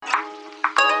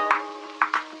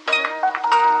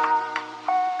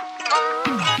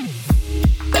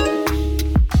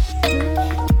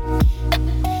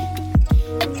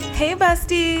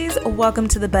welcome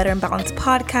to the Better and Balanced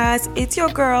podcast. It's your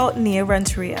girl, Nia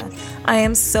Renteria. I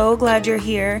am so glad you're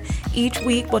here. Each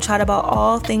week, we'll chat about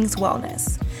all things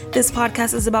wellness. This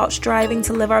podcast is about striving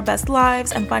to live our best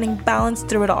lives and finding balance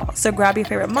through it all. So grab your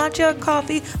favorite matcha,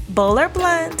 coffee, bowl, or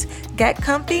blend, get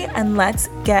comfy, and let's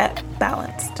get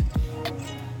balanced.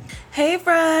 Hey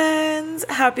friends,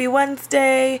 happy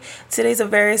Wednesday. Today's a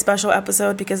very special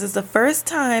episode because it's the first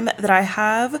time that I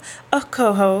have a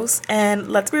co-host, and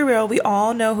let's be real, we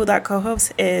all know who that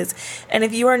co-host is. And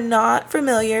if you are not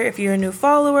familiar, if you're a new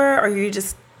follower or you're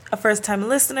just a first-time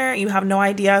listener, you have no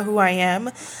idea who I am.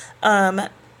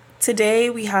 Today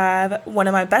we have one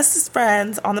of my bestest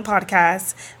friends on the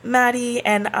podcast, Maddie,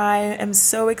 and I am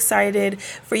so excited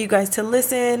for you guys to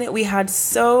listen. We had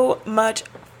so much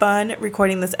fun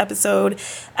recording this episode.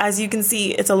 As you can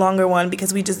see, it's a longer one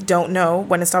because we just don't know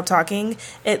when to stop talking.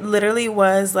 It literally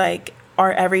was like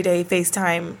our everyday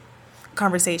FaceTime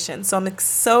conversation. So I'm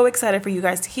so excited for you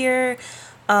guys to hear.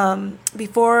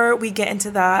 Before we get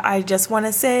into that, I just want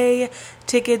to say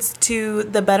tickets to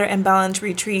the Better and Balanced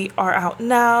retreat are out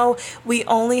now. We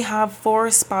only have 4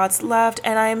 spots left,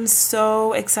 and I'm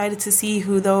so excited to see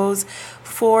who those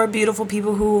 4 beautiful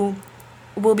people who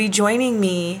will be joining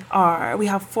me are. We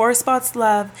have 4 spots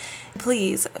left.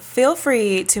 Please feel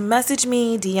free to message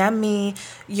me, DM me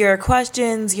your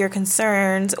questions, your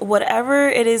concerns, whatever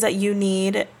it is that you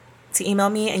need to email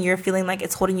me and you're feeling like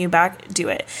it's holding you back, do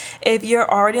it. If you're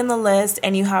already on the list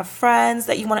and you have friends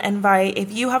that you want to invite,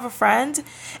 if you have a friend,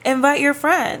 invite your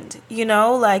friend. You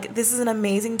know, like, this is an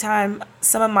amazing time.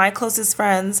 Some of my closest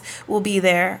friends will be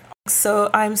there. So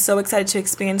I'm so excited to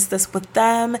experience this with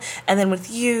them and then with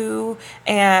you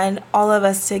and all of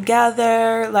us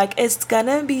together. Like, it's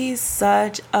gonna be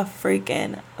such a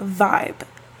freaking vibe.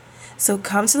 So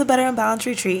come to the Better and Balanced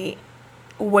retreat.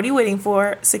 What are you waiting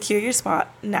for? Secure your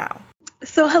spot now.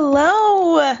 So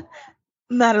hello,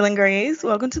 Madeline Grace.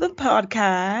 Welcome to the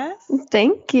podcast.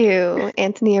 Thank you,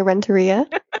 Antonia Renteria.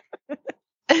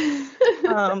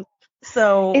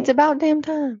 So it's about damn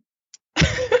time.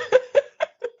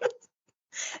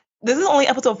 This is only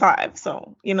episode 5,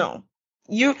 so is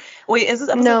this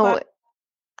episode 5?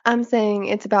 I'm saying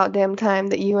it's about damn time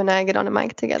that you and I get on a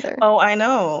mic together. Oh, I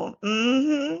know.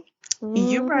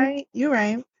 You're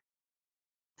right.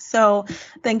 So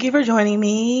thank you for joining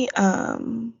me.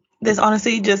 This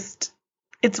honestly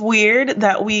it's weird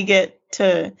that we get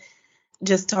to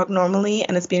just talk normally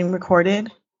and it's being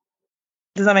recorded.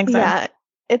 Does that make sense? Yeah,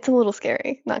 it's a little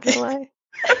scary, not gonna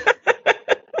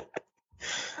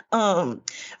lie.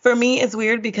 For me, it's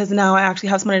weird because now I actually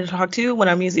have somebody to talk to when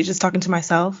I'm usually just talking to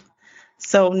myself.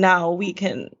 So now we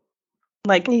can,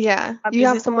 you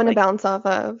have someone to bounce off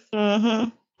of.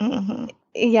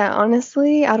 Yeah,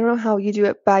 honestly, I don't know how you do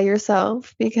it by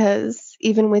yourself because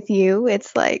even with you,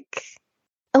 it's like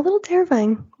a little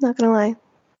terrifying, not gonna lie.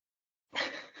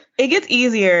 It gets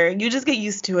easier. You just get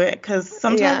used to it because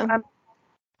sometimes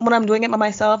when I'm doing it by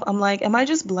myself, I'm like, am I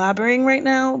just blabbering right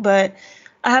now? But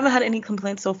I haven't had any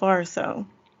complaints so far, so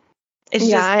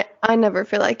it's I never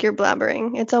feel like you're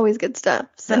blabbering. It's always good stuff.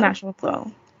 So. The natural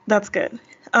flow. That's good.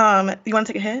 You want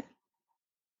to take a hit?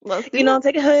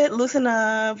 Take a hit, loosen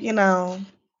up,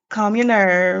 calm your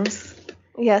nerves.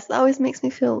 Yes, that always makes me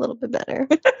feel a little bit better.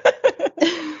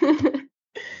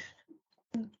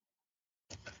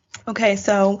 Okay,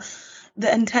 so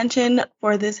the intention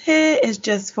for this hit is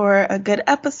just for a good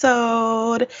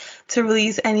episode to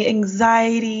release any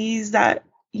anxieties that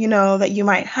you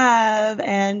might have,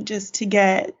 and just to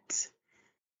get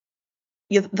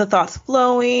the thoughts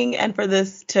flowing, and for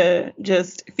this to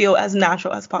just feel as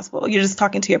natural as possible. You're just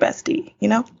talking to your bestie,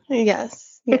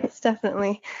 Yes,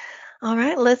 definitely. All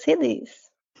right, let's hit these.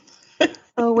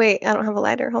 Oh, wait, I don't have a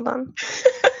lighter. Hold on.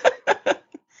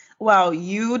 Wow,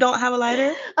 you don't have a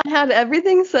lighter? I had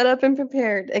everything set up and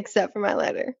prepared except for my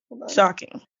lighter.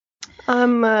 Shocking.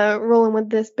 I'm rolling with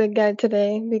this big guy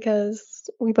today because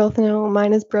we both know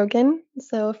mine is broken.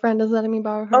 So a friend is letting me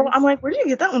borrow hers. Oh, I'm like, where did you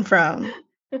get that one from?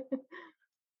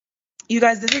 You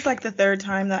guys, this is like the 3rd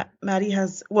time that Maddie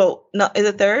has. Well, no, is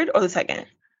it 3rd or the 2nd?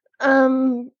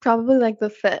 Probably like the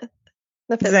 5th.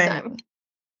 The 5th time.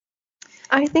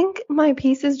 I think my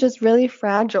piece is just really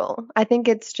fragile. I think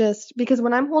it's just because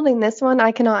when I'm holding this one,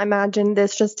 I cannot imagine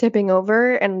this just tipping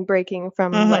over and breaking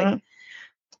from like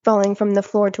falling from the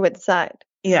floor to its side.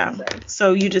 Yeah.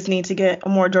 So you just need to get a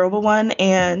more durable one.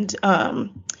 And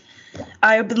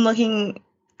I've been looking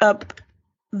up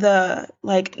the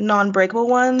like non-breakable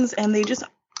ones, and they just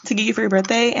to get you for your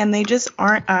birthday, and they just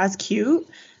aren't as cute.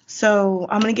 So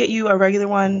I'm gonna get you a regular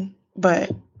one,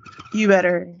 but you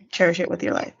better cherish it with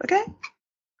your life, okay?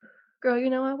 Girl,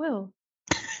 I will.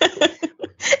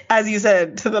 As you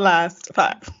said, to the last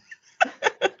 5.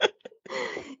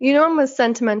 You know, I'm a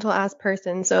sentimental ass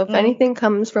person, so if anything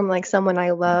comes from like someone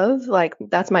I love, like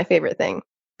that's my favorite thing.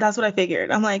 That's what I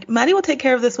figured. I'm like, Maddie will take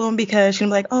care of this one because she'll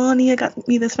be like, oh, Nia got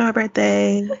me this for my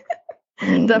birthday.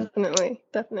 Definitely.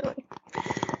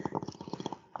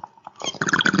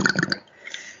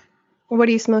 What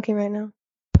are you smoking right now?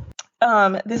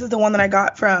 This is the one that I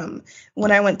got from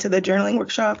when I went to the journaling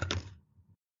workshop,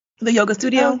 the yoga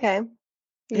studio. Okay.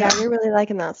 Yeah, you're really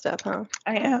liking that stuff, huh?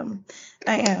 I am.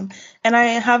 And I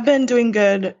have been doing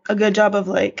a good job of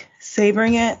like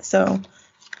savoring it. So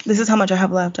this is how much I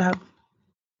have left.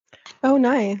 Oh,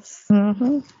 nice.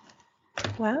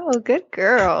 Wow, good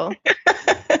girl.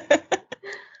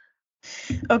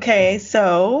 Okay,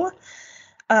 so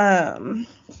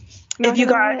if you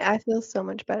guys, I feel so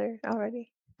much better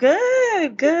already.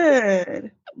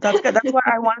 Good. That's good. That's why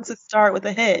I wanted to start with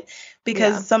a hit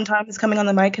because sometimes coming on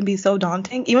the mic can be so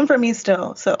daunting, even for me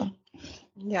still. So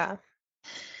yeah.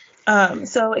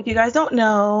 So if you guys don't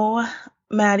know,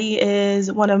 Maddie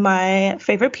is one of my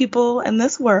favorite people in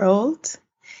this world.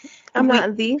 I'm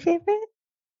not the favorite?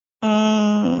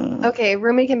 Okay,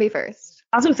 Rumi can be first.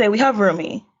 I was going to say, we have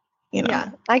Rumi. You know. Yeah,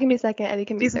 I can be second, Eddie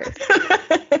can be third.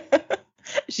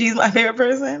 She's my favorite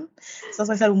person. So as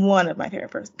I said, one of my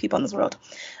favorite people in this world.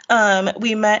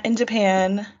 We met in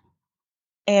Japan,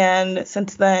 and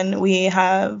since then we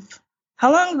have...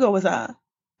 How long ago was that?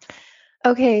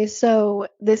 Okay, so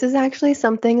this is actually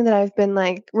something that I've been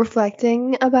like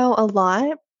reflecting about a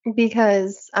lot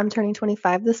because I'm turning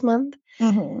 25 this month.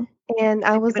 And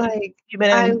I was like... You've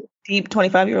been in deep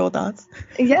 25-year-old thoughts?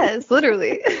 Yes,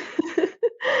 literally.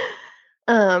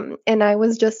 And I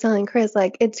was just telling Chris,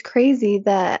 like, it's crazy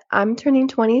that I'm turning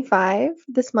 25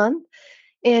 this month,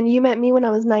 and you met me when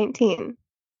I was 19.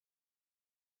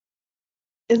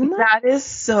 Isn't that is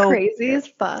so crazy as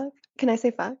fuck? Can I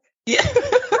say fuck? Yeah.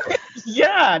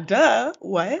 Yeah, duh.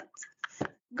 What?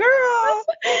 Girl.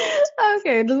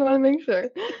 Okay, just want to make sure.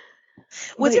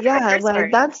 What's your favorite?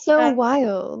 Like, that's so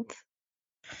wild.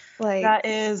 Like, that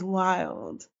is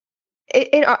wild.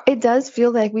 It does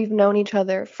feel like we've known each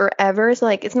other forever. So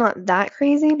like it's not that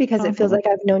crazy because it feels like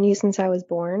I've known you since I was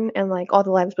born and like all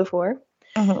the lives before.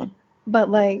 But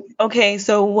like, okay,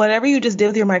 so whatever you just did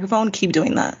with your microphone, keep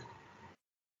doing that.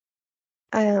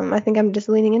 I think I'm just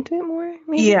leaning into it more.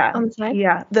 Maybe, yeah, on the side.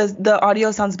 Yeah. The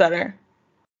audio sounds better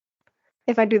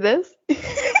if I do this.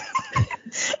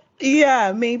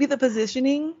 Yeah, maybe the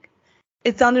positioning.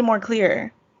 It sounded more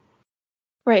clear.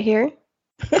 Right here.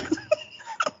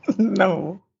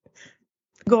 No.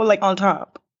 Go like on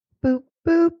top. Boop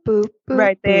boop boop boop.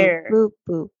 Right there. Boop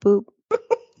boop boop.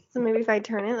 So maybe if I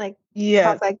turn it like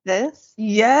talk like this.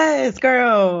 Yes,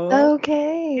 girl.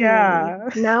 Okay. Yeah.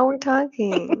 Now we're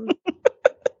talking.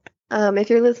 If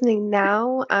you're listening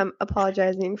now, I'm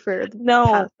apologizing for the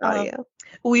past audio.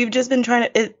 We've just been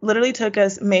it literally took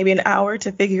us maybe an hour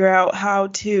to figure out how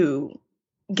to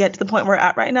get to the point we're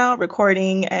at right now,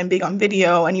 recording and being on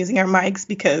video and using our mics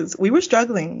because we were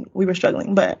struggling,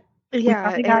 but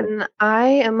yeah, and I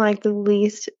am like the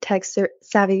least tech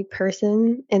savvy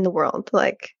person in the world.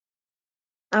 Like,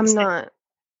 I'm not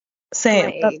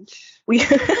same my age. We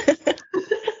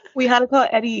had to call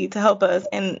Eddie to help us,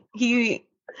 and he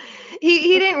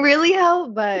didn't really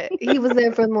help, but he was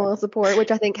there for the moral support,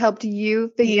 which I think helped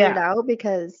you figure it out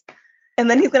because. And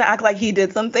then he's gonna act like he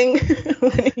did something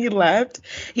when he left.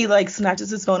 He like snatches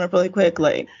his phone up really quick.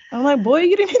 Like, I'm like, boy,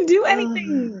 you didn't even do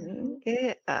anything.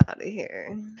 Get out of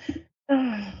here.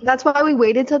 That's why we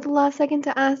waited till the last second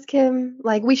to ask him.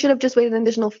 Like, we should have just waited an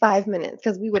additional 5 minutes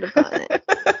because we would have gotten it.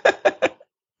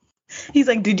 He's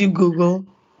like, did you Google?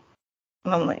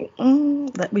 And I'm like,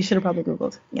 we should have probably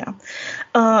Googled. Yeah.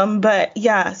 But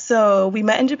yeah, so we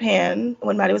met in Japan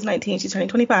when Maddie was 19. She's turning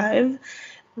 25.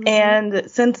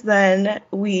 And since then,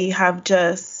 we've grown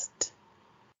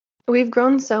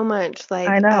so much,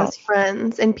 like, as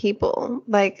friends and people.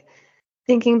 Like,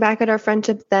 thinking back at our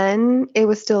friendship then, it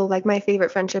was still, like, my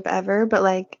favorite friendship ever. But,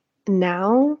 like,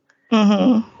 now,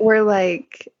 we're,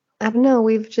 like, I don't know,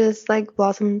 we've just, like,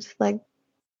 blossomed, like,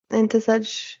 into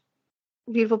such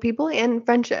beautiful people and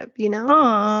friendship, you know?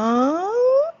 Aww.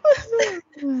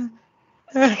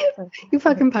 You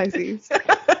fucking Pisces.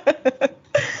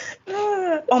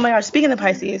 Oh my gosh, speaking of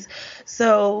Pisces,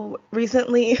 so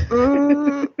recently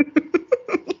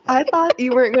I thought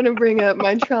you weren't going to bring up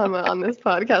my trauma on this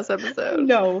podcast episode.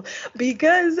 No,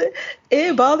 because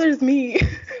it bothers me.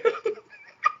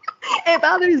 It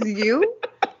bothers you?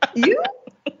 You?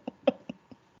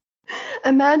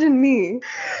 Imagine me.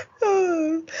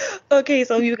 Okay,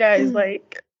 so you guys,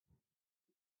 like,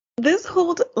 this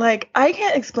whole like I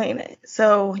can't explain it.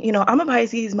 So, I'm a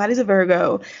Pisces, Maddie's a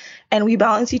Virgo, and we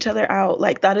balance each other out.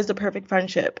 Like that is the perfect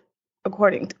friendship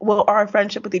our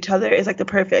friendship with each other is like the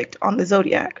perfect on the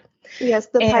zodiac. Yes,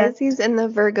 the And Pisces and the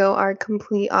Virgo are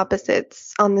complete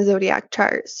opposites on the zodiac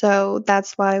chart. So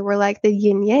that's why we're like the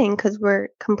yin yang, because we're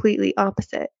completely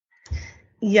opposite.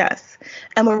 yes,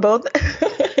 and we're both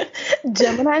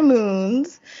Gemini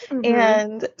moons.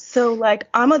 And so like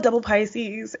I'm a double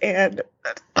Pisces and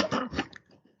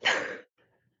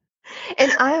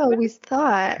And I always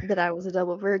thought that I was a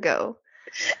double Virgo.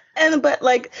 but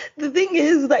like the thing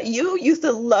is that you used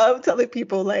to love telling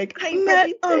people like I met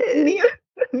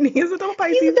Nia's a double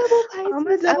Pisces. He's a double Pisces. I'm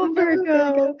a double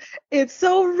Virgo. It's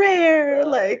so rare.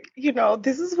 Like,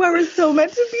 this is where we're so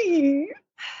meant to be.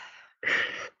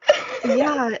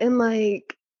 Yeah, and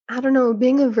like I don't know,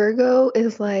 being a Virgo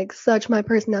is like such my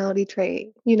personality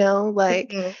trait,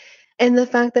 like and the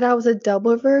fact that I was a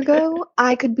double Virgo,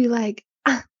 I could be like,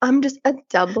 I'm just a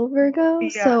double Virgo,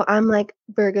 so I'm like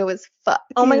Virgo as fuck.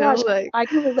 Oh my gosh, like I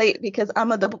can relate because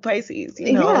I'm a double Pisces,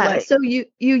 yeah, like so you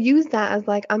use that as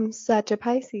like I'm such a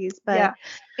Pisces, but yeah.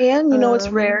 And it's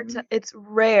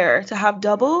rare to have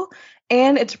double,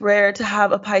 and it's rare to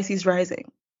have a Pisces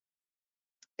rising.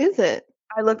 Is it?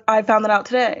 I found that out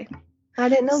today. I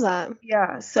didn't know that.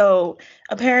 Yeah, so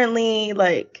apparently,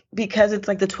 like, because it's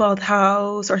like the 12th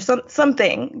house or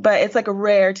something, but it's like a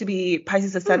rare to be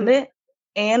Pisces ascendant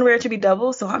and rare to be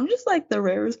double. So I'm just like the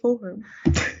rarest form.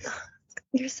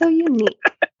 You're so unique.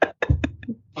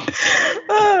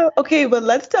 Okay, but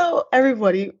let's tell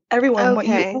everyone what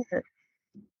you are.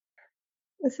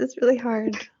 This is really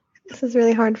hard. This is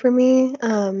really hard for me.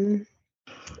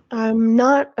 I'm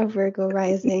not a Virgo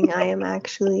rising. I am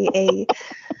actually a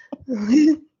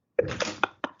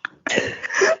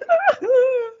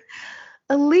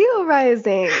Leo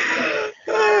rising.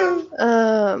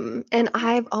 And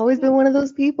I've always been one of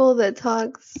those people that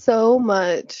talk so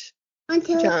much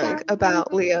junk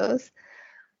about Leos.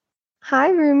 Hi,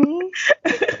 Rumi.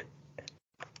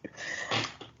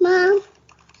 Mom.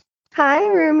 Hi,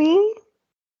 Rumi.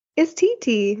 It's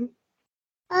Titi.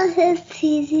 Oh, it's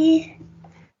Titi.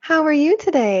 How are you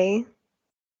today?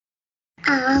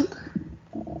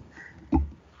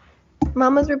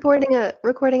 Mama's recording a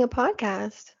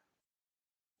podcast.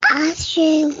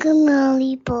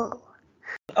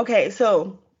 Okay,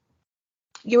 so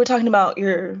you were talking about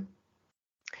your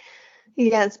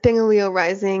Yes, being a Leo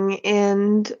rising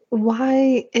and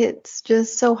why it's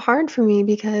just so hard for me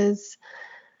because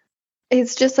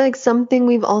it's just like something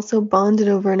we've also bonded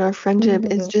over in our friendship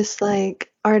is just like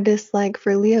our dislike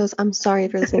for Leos. I'm sorry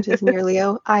if you're listening to this and you're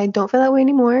Leo. I don't feel that way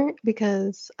anymore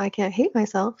because I can't hate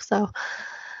myself. So,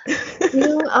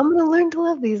 I'm going to learn to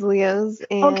love these Leos.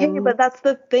 And okay, but that's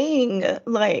the thing.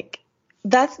 Like,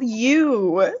 that's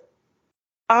you.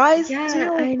 I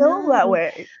still feel that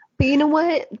way. But you know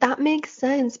what? That makes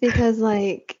sense because,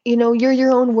 like, you're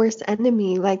your own worst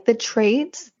enemy. Like, the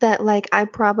traits that, like, I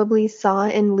probably saw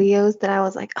in Leos that I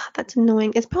was like, oh, that's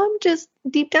annoying. It's probably just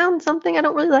deep down something I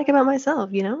don't really like about myself,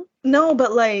 No,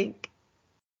 but, like,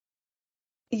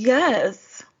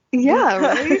 yes. Yeah,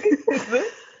 right?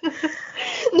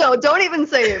 No, don't even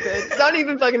say it, bitch. Don't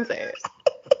even fucking say it.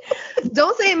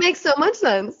 Don't say it makes so much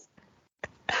sense.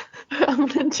 I'm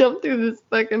going to jump through this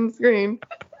fucking screen.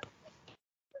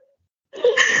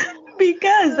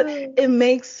 Because it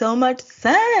makes so much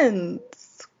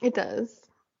sense. It does.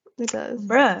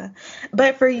 Bruh.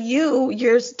 But for you,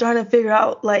 you're trying to figure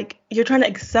out, like, you're trying to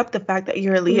accept the fact that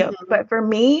you're a Leo. But for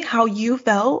me, how you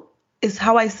felt is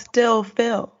how I still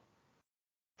feel.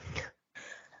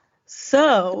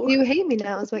 So you hate me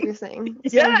now is what you're saying.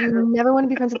 Yeah. So you never want to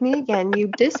be friends with me again. You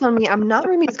disown me. I'm not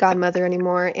Rumi's godmother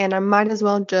anymore, and I might as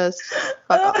well just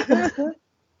fuck off.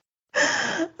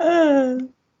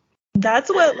 That's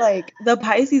what, like, the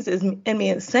Pisces in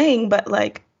me is saying, but,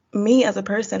 like, me as a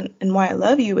person and why I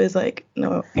love you is, like,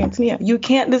 no, Antonia, you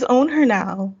can't disown her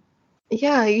now.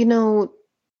 Yeah,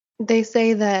 they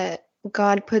say that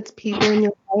God puts people in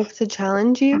your life to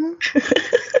challenge you.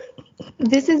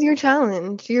 This is your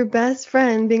challenge. Your best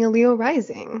friend being a Leo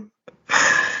rising.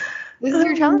 This is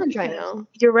your challenge right now.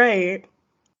 You're right.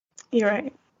 I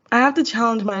have to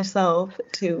challenge myself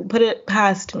to put it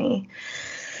past me.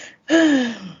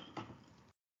 And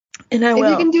I will.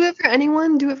 If you can do it for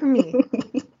anyone, do it for me.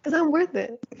 Because I'm worth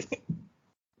it.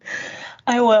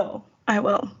 I will.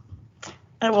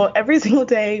 Every single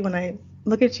day when I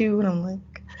look at you and I'm like...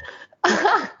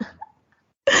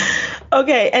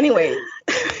 Okay, anyway.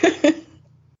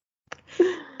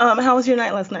 How was your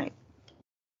night last night?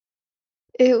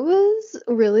 It was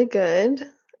really good.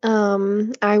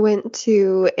 I went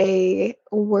to a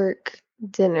work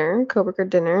dinner, coworker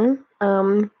dinner.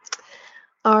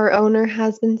 Our owner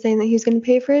has been saying that he's going to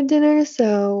pay for a dinner,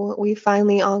 so we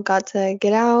finally all got to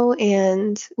get out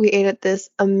and we ate at this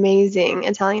amazing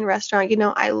Italian restaurant. You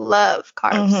know, I love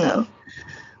carbs, so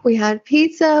we had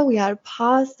pizza, we had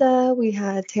pasta, we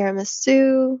had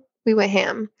tiramisu, we went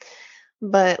ham.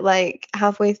 But like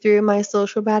halfway through, my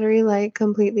social battery like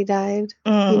completely died.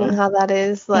 You know how that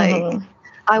is? Like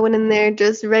I went in there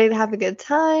just ready to have a good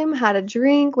time, had a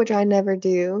drink, which I never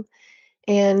do.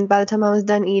 And by the time I was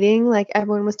done eating, like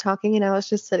everyone was talking and I was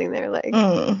just sitting there like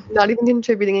not even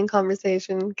contributing in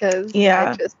conversation because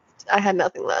I had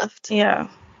nothing left. Yeah.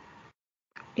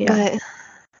 But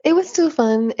it was still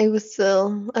fun. It was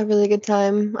still a really good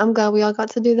time. I'm glad we all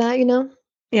got to do that, you know?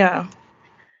 Yeah.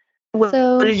 What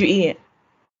did you eat?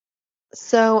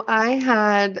 So I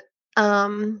had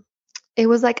it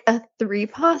was like a 3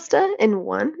 pasta in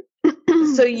one.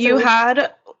 So you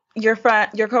had your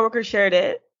coworker shared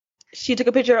it. She took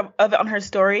a picture of it on her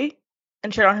story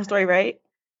and shared it on her story, right?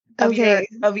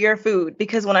 Of your food.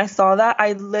 Because when I saw that,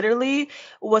 I literally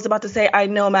was about to say, I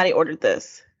know Maddie ordered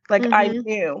this. Like I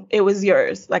knew it was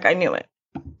yours. Like I knew it.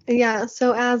 Yeah.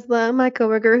 So Asla, my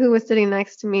coworker who was sitting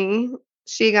next to me,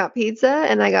 she got pizza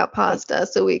and I got pasta,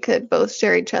 so we could both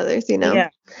share each other's, you know. Yeah.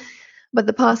 But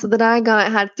the pasta that I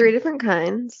got had 3 different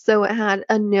kinds. So it had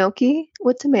a gnocchi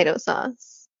with tomato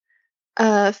sauce,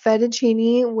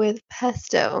 fettuccine with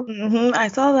pesto, I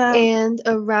saw that, and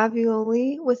a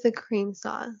ravioli with a cream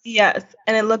sauce. Yes,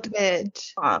 and it looked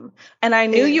bomb. And I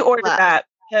knew you ordered that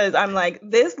because I'm like,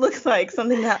 this looks like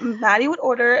something that Maddie would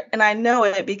order, and I know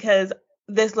it because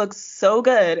this looks so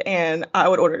good, and I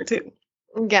would order it too.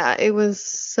 Yeah, it was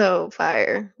so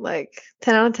fire. Like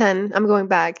 10 out of 10. I'm going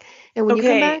back. And when you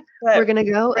come back, we're going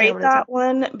to go. Rate that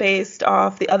one based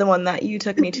off the other one that you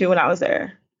took me to when I was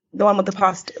there. The one with the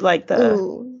pasta, like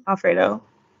the Alfredo.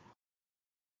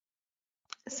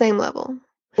 Same level.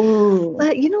 Ooh.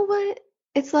 But you know what?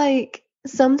 It's like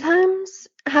sometimes,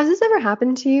 has this ever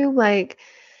happened to you? Like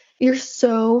you're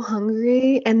so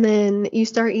hungry and then you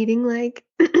start eating like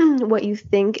what you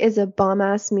think is a bomb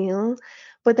ass meal,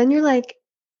 but then you're like,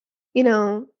 you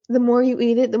know, the more you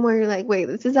eat it, the more you're like, wait,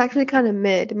 this is actually kind of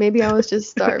mid. Maybe I was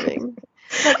just starving.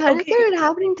 That kind of started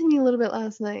happening to me a little bit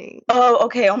last night. Oh,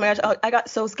 okay. Oh my gosh. I got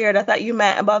so scared. I thought you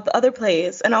meant about the other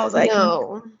place. And I was like,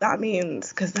 no, that means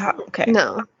because that, okay.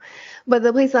 No. But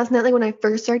the place last night, like when I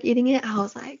first started eating it, I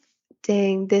was like,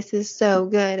 dang, this is so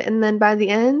good. And then by the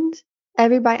end,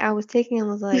 every bite I was taking, I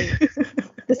was like,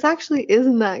 this actually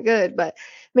isn't that good. But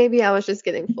maybe I was just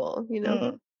getting full, you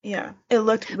know? Yeah. It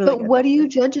looked really good. But what do you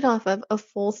judge it off of? A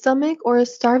full stomach or a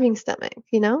starving stomach,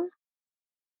 you know?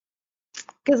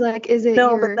 Because, like, is it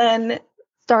your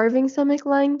starving stomach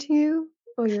lying to you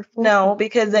or your full stomach?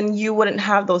 Because then you wouldn't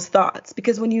have those thoughts.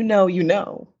 Because when you know, you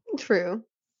know. True.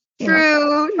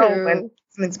 True. When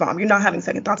something's bomb, you're not having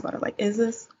second thoughts about it. Like, is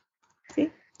this?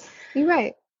 See? You're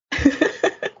right.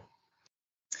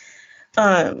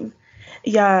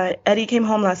 Yeah, Eddie came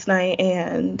home last night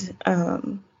and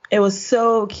it was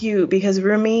so cute because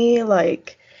Rumi,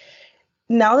 like,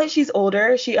 now that she's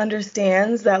older, she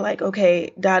understands that, like,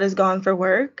 okay, dad is gone for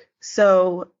work,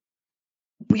 so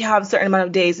we have a certain amount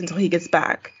of days until he gets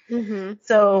back.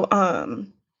 So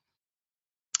on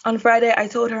Friday, I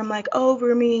told her, I'm like, oh,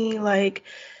 Rumi, like,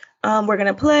 we're going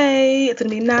to play. It's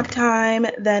going to be nap time.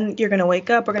 Then you're going to wake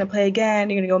up. We're going to play again.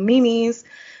 You're going to go Mimi's.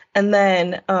 And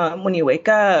then when you wake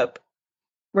up,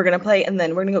 we're going to play. And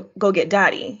then we're going to go get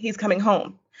daddy. He's coming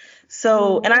home.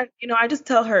 So, and I just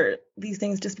tell her these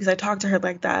things just because I talk to her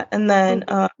like that. And then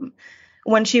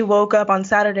when she woke up on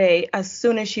Saturday, as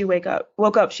soon as she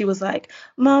woke up, she was like,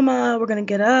 Mama, we're going to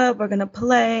get up, we're going to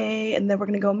play, and then we're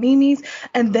going to go Mimi's,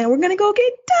 and then we're going to go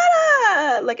get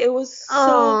Dada. Like, it was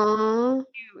so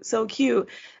cute.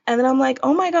 And then I'm like,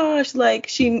 oh my gosh, like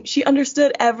she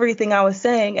understood everything I was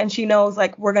saying, and she knows,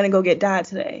 like, we're going to go get Dad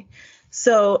today.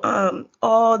 So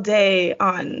all day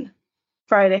on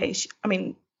Saturday,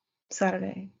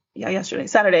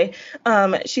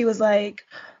 she was like,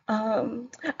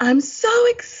 I'm so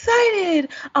excited.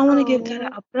 I want to give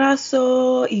Dada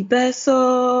abrazo y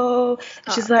beso.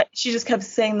 She just kept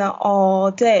saying that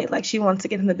all day. Like, she wants to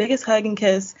give him the biggest hug and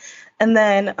kiss. And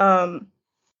then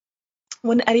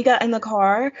when Eddie got in the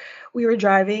car, we were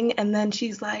driving, and then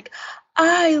she's like,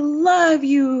 I love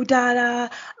you, Dada.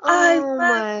 I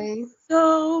love you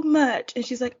so much. And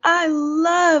she's like, I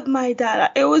love my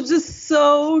Dada. It was just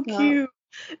so cute.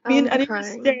 Me and Eddie were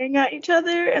staring at each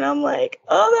other, and I'm like,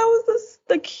 oh, that was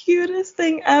the cutest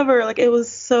thing ever. Like, it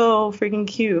was so freaking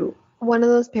cute. One of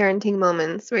those parenting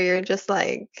moments where you're just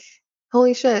like,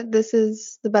 holy shit, this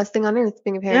is the best thing on earth,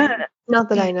 being a parent. Yeah. Not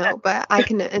that I know, but I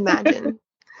can imagine.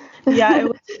 Yeah, it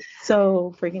was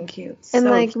so freaking cute. And So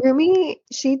like cute. Rumi,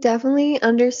 she definitely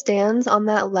understands on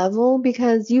that level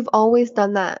because you've always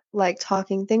done that like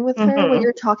talking thing with her where Mhm.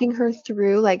 you're talking her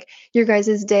through like your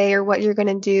guys' day or what you're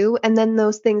gonna do, and then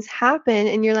those things happen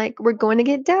and you're like, we're going to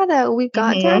get data, we've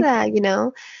got Mhm. data, you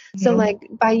know? So Mhm. like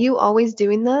by you always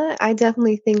doing that, I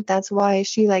definitely think that's why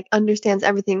she like understands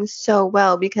everything so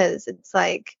well because it's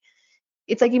like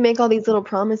you make all these little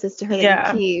promises to her that you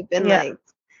Yeah. keep and Yeah. like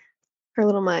her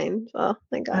little mind. Oh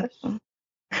my I gosh. know.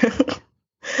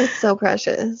 It's so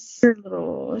precious. Her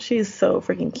little, she's so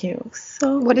freaking cute.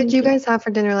 So What did freaking you cute. guys have for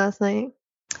dinner last night?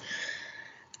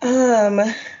 Um,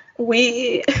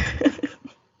 we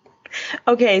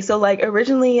okay, so like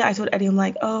originally I told Eddie, I'm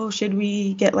like, oh, should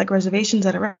we get like reservations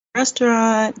at a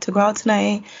restaurant to go out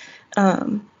tonight?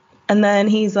 And then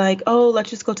he's like, oh, let's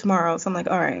just go tomorrow. So I'm like,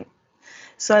 all right.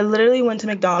 So I literally went to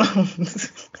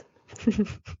McDonald's.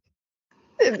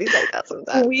 It'd be like that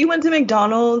sometimes. We went to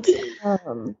McDonald's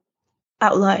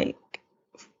at like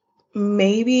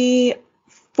maybe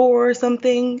 4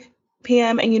 something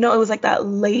p.m. and it was like that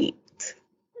late.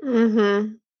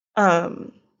 Mm-hmm.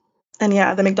 And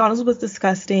yeah, the McDonald's was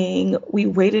disgusting. We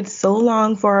waited so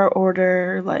long for our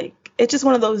order. Like it's just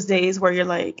one of those days where you're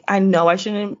like, I know I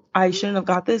shouldn't have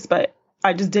got this, but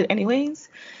I just did anyways.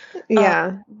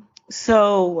 Yeah.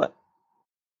 So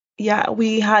yeah,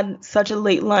 we had such a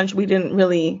late lunch, we didn't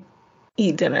really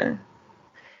eat dinner.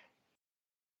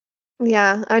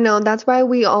 Yeah, I know. That's why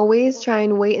we always try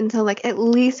and wait until like at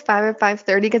least 5 or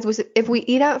 5:30 because if we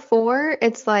eat at 4,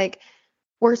 it's like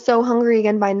we're so hungry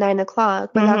again by 9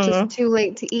 o'clock, but that's just Mm-hmm. too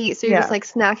late to eat. So you're just Yeah. like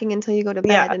snacking until you go to bed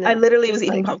Yeah. and I it's literally was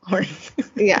just eating like, popcorn.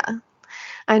 yeah.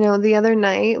 I know the other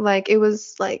night, like it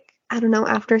was like, I don't know,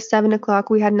 after 7 o'clock,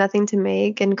 we had nothing to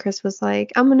make, and Chris was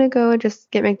like, I'm gonna go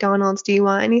just get McDonald's. Do you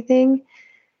want anything?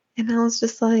 And I was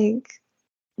just like,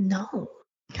 no,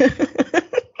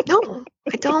 no,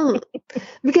 I don't.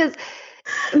 Because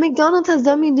McDonald's has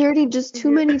done me dirty just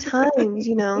too many times,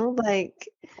 like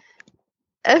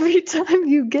every time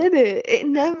you get it, it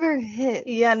never hits.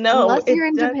 Yeah, no, Unless it you're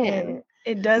in Japan. doesn't.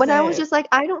 It When I was doesn't. just like,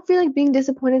 I don't feel like being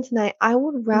disappointed tonight. I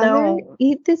would rather No.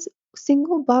 eat this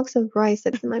single box of rice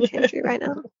that's in my pantry right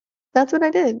now. That's what I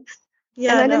did. And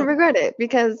Yeah, I didn't no. regret it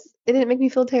because it didn't make me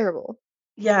feel terrible.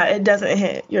 Yeah, it doesn't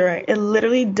hit. You're right. It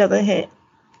literally doesn't hit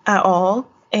at all.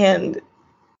 And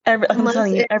I'm Unless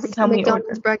telling you, every it's time we McDonald's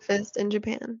order. breakfast in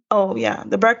Japan. Oh yeah,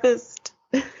 the breakfast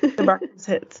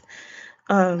hits.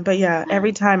 But yeah,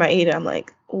 every time I eat it, I'm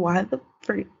like, why the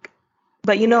freak?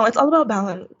 But it's all about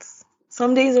balance.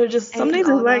 Some days It is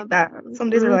are all like about that. balance. Some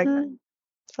days are like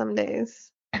Some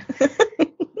days. that.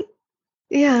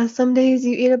 Yeah, some days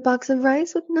you eat a box of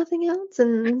rice with nothing else,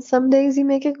 and some days you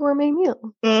make a gourmet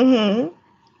meal. Mhm.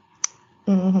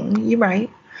 Mhm. You're right.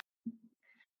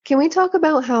 Can we talk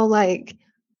about how, like,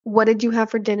 what did you have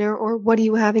for dinner or what are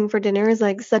you having for dinner is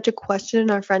like such a question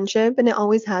in our friendship, and it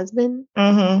always has been.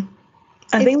 Mhm.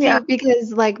 I It's think cute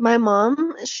because, like, my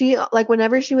mom, she, like,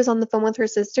 whenever she was on the phone with her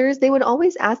sisters, they would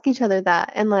always ask each other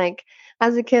that. And, like,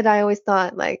 as a kid, I always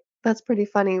thought, like, that's pretty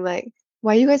funny. Like,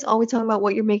 why are you guys always talking about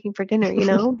what you're making for dinner, you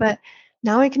know? But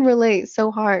now I can relate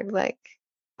so hard. Like,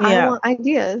 I yeah. want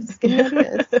ideas. Give me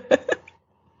ideas.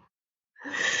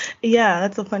 Yeah,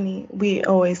 that's so funny. We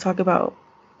always talk about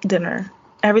dinner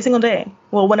every single day.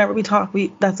 Well, whenever we talk,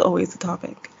 that's always the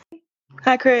topic.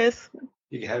 Hi, Chris.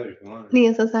 You can have it if you want.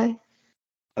 Nia says hi.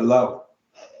 Hello.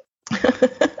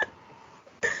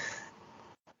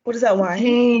 What is that wine?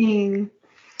 Dang.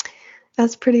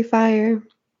 That's pretty fire.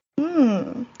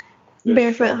 Hmm. There's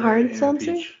Barefoot strawberry hard and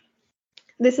seltzer? peach.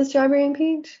 This is strawberry and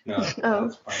peach? No, Oh.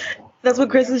 that's pineapple. That's what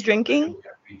We Chris have is drinking? strawberry,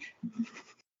 we have peach.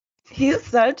 He's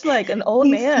such like an old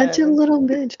He's man. such a little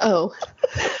bitch. Oh.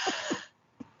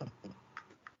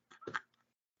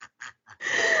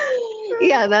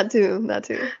 Yeah, that too. That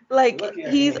too. Like Lucky I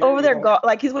he's can't hear over there you.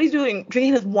 like he's what he's doing,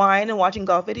 drinking his wine and watching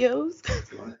golf videos.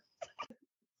 You want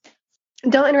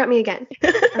Don't interrupt me again.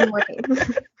 I'm working.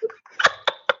 it?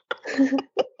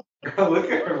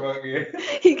 Look at her fucking.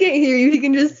 He can't hear you. He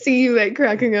can just see you like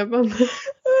cracking up on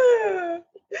the.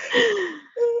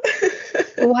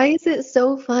 Why is it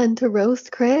so fun to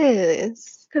roast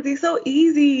Chris? Because he's so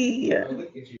easy.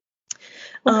 Look at you.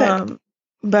 Okay.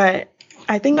 But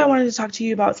I think I wanted to talk to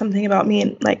you about something about me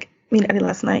and Eddie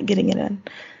last night getting it in.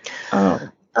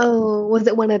 Oh, was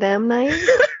it one of them nights?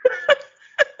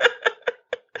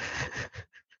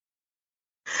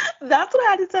 That's what I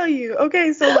had to tell you.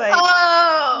 Okay, so like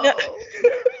Oh.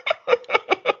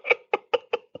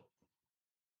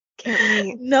 Can't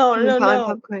wait. no, I'm no, gonna no.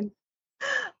 pop my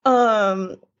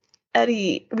popcorn.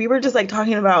 Eddie, we were just like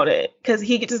talking about it because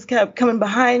he just kept coming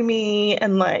behind me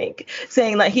and like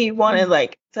saying like he wanted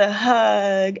like to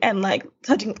hug and like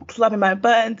slapping my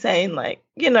butt and saying like,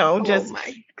 Oh just,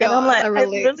 my and I'm God, I like, I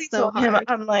relate literally so told him, hard.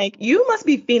 I'm like, you must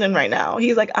be fiending right now.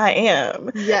 He's like, I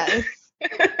am. Yes.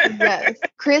 Yes.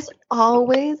 Chris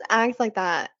always acts like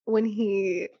that when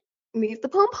he needs the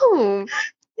pom pom.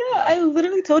 Yeah, I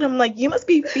literally told him like, you must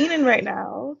be fiending right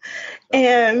now.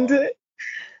 And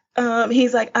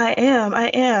he's like, I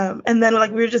am. And then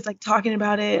like we were just like talking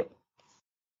about it.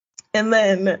 And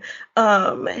then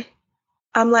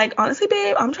I'm like, honestly,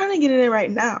 babe, I'm trying to get it in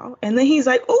right now. And then he's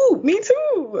like, oh, me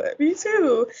too. Me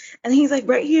too. And he's like,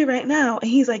 right here, right now. And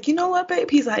he's like, you know what, babe?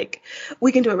 He's like,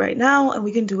 we can do it right now and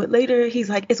we can do it later. He's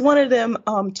like, it's one of them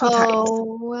 2 times.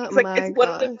 Oh He's like, my it's one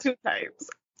of them gosh. 2 times.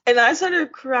 And I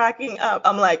started cracking up.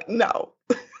 I'm like, no.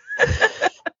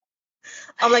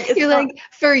 I'm like, it's You're not. like,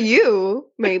 for you,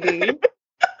 maybe.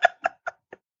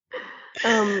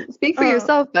 Speak for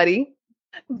yourself, buddy.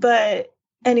 But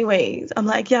anyways, I'm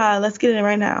like, yeah, let's get it in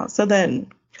right now. So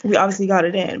then we obviously got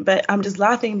it in, but I'm just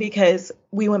laughing because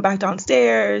we went back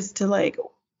downstairs to like,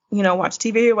 watch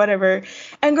TV or whatever.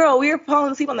 And girl, we were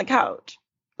falling asleep on the couch.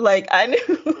 Like I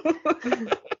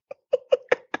knew.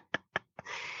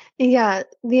 Yeah,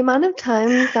 the amount of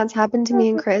times that's happened to me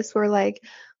and Chris where like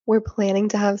we're planning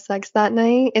to have sex that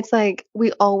night, it's like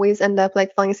we always end up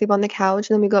like falling asleep on the couch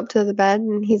and then we go up to the bed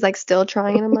and he's like still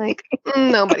trying and I'm like,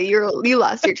 no, buddy, you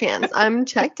lost your chance. I'm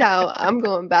checked out. I'm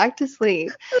going back to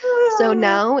sleep. So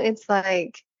now it's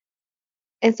like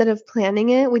instead of planning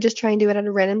it, we just try and do it at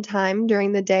a random time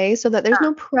during the day so that there's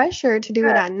no pressure to do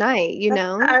it at night, you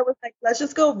know? I was like, let's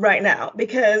just go right now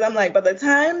because I'm like, by the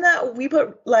time that we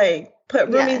put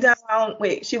Rumi Yes. down,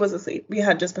 wait, she was asleep. We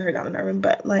had just put her down in our room,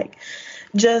 but like,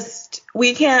 just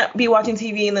we can't be watching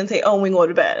TV and then say, oh, we can go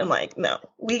to bed. I'm like, no,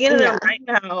 we get it Yeah. right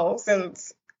now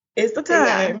since it's the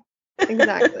Yeah, time.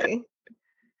 exactly.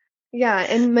 Yeah,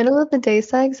 and middle of the day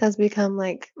sex has become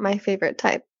like my favorite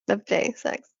type of day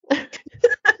sex.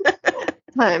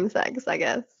 Time sex, I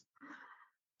guess.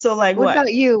 So like What what?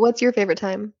 about you? What's your favorite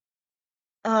time?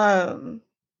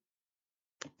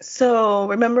 So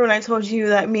remember when I told you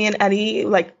that me and Eddie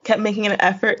like kept making an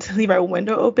effort to leave our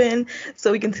window open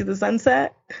so we can see the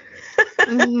sunset?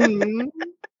 hmm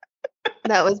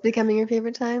That was becoming your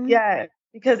favorite time? Yeah,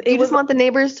 because it You just was. want the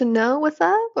neighbors to know what's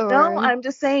up, No, or? I'm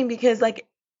just saying because like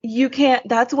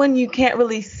that's when you can't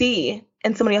really see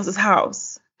in somebody else's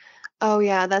house. Oh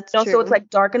yeah, that's So it's true. like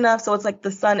dark enough so it's like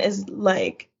the sun is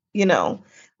like,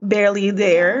 barely Yeah.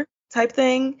 there type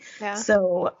thing. Yeah.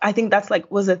 So I think that's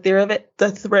like was the thrill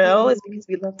is because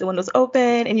we left the windows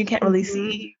open and you can't really Mhm.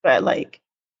 see, but like,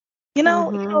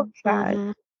 it's bad.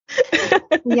 Mhm.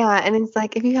 Yeah, and it's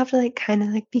like if you have to like kind of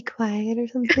like be quiet or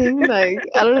something, like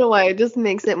I don't know why, it just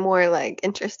makes it more like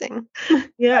interesting.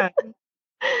 Yeah.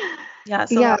 Yeah.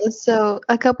 So Yeah, so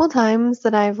a couple times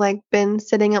that I've like been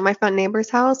sitting at my front neighbor's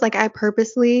house, like I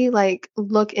purposely like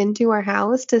look into our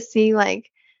house to see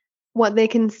like what they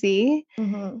can see.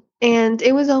 mhm. And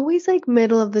it was always like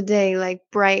middle of the day, like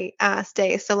bright ass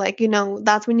day. So like,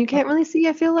 that's when you can't really see,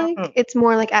 I feel like. Mhm. It's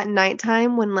more like at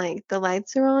nighttime when like the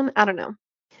lights are on. I don't know.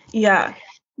 Yeah.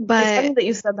 It's funny But that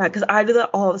you said that because I do that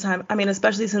all the time. I mean,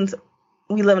 especially since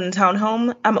we live in a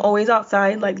townhome, I'm always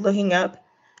outside, like looking up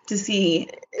to see.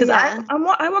 Because yeah, I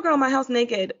walk around my house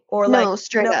naked or like no,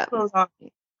 straight no up. clothes on.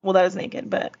 Well, that is naked,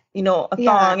 but a Yeah.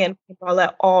 thong and all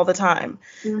that all the time.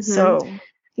 Mhm. So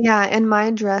Yeah, and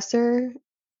my dresser,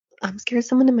 I'm scared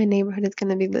someone in my neighborhood is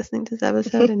going to be listening to this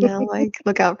episode and now like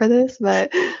look out for this,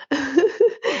 but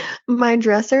my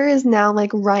dresser is now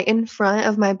like right in front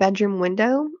of my bedroom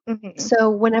window. mhm. So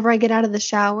whenever I get out of the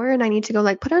shower and I need to go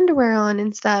like put underwear on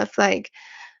and stuff, like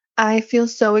I feel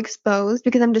so exposed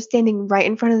because I'm just standing right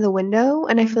in front of the window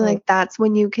and I feel like that's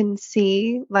when you can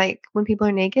see like when people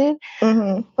are naked.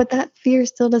 Mhm. But that fear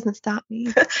still doesn't stop me.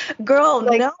 Girl,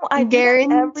 Like no, I do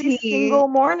that every single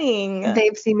morning.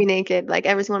 they've seen me naked. Like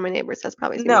every single one of my neighbors has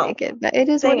probably seen me No, naked, but it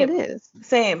is what it same, is.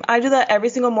 same. I do that every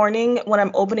single morning when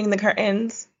I'm opening the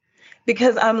curtains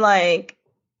because I'm like,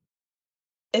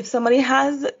 if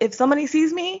somebody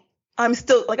sees me, I'm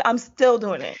still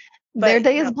doing it. Their But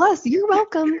day is blessed. You're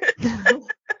welcome.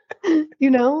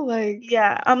 Like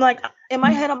yeah, I'm like in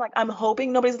my head, I'm like, I'm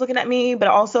hoping nobody's looking at me, but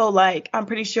also like I'm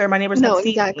pretty sure my neighbors have no,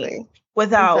 seen me exactly.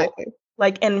 without Exactly.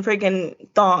 like in freaking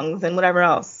thongs and whatever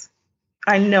else.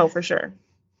 I know for sure.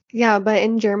 Yeah, but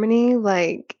in Germany,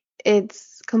 like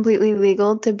it's completely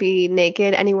legal to be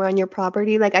naked anywhere on your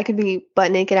property. Like I could be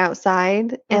butt naked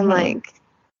outside and like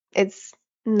it's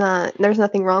not there's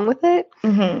nothing wrong with it.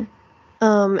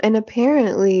 And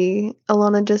apparently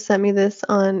Alana just sent me this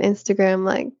on Instagram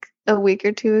like a week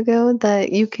or two ago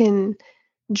that you can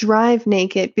drive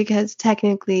naked because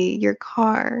technically your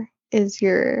car is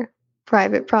your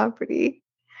private property.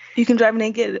 You can drive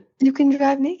naked. You can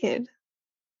drive naked.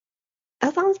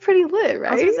 That sounds pretty lit,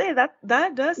 right? I was gonna say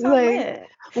that does sound Like,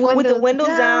 lit. With the windows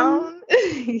down.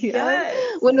 Yeah.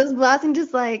 Yes. Windows blasting,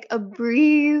 just like a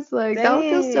breeze. Like, that would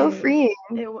feel so Dang. freeing.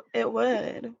 It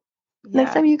would. Next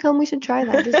Yeah. time you come, we should try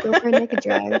that. Just go for a naked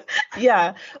drive.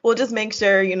 Yeah. We'll just make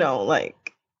sure,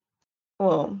 like,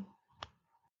 well.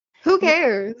 Who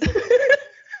cares?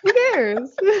 Who cares?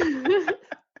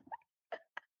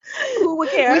 Who would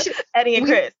care? Eddie and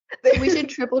Chris. We should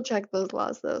triple check those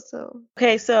laws though. So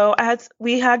okay, so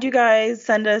we had you guys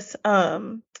send us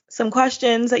some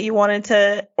questions that you wanted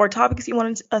to, or topics you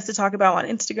wanted us to talk about on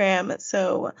Instagram.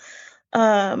 So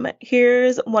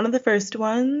here's one of the first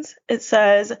ones. It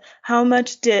says, how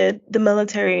much did the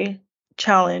military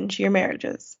challenge your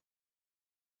marriages?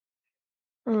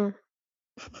 I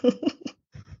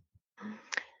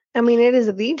mean, it is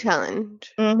the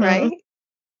challenge, right?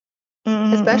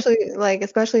 Mm-hmm.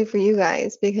 Especially for you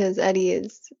guys, because Eddie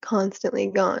is constantly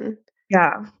gone.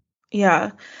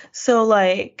 Yeah. So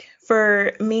like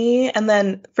for me and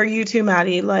then for you too,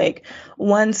 Maddie, like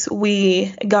once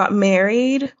we got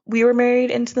married, we were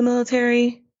married into the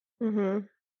military. Mm-hmm.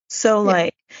 So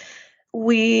like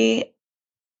we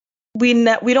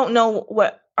don't know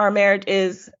what our marriage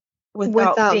is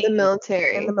without the being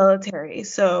military. in the military.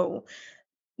 So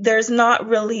there's not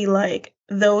really like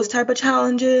those type of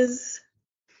challenges,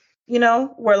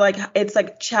 where like it's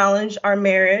like challenge our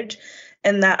marriage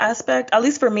in that aspect, at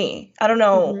least for me. I don't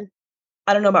know. Mm-hmm.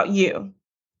 I don't know about you.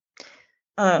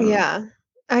 Yeah.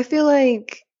 I feel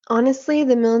like honestly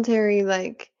the military,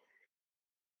 like,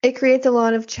 it creates a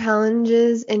lot of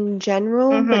challenges in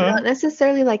general, but not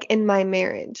necessarily like in my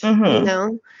marriage,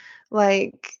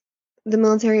 Like the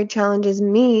military challenges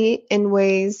me in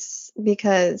ways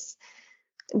because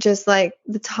just like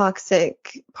the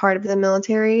toxic part of the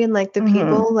military and like the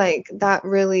people, like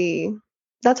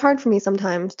that's hard for me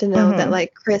sometimes to know that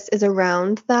like Chris is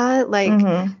around that, like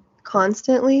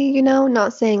constantly,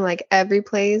 not saying like every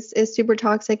place is super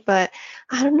toxic, but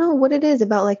I don't know what it is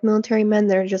about like military men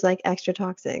that are just like extra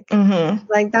toxic.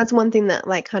 Like that's one thing that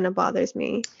like kind of bothers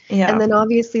me. Yeah. And then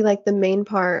obviously like the main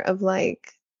part of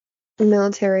like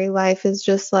military life is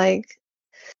just like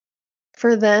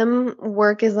for them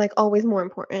work is like always more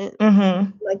important.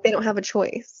 Like they don't have a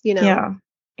choice, Yeah.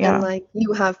 And like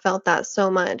you have felt that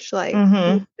so much, like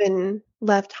you've been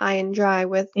left high and dry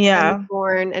with a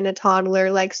newborn and a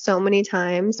toddler like so many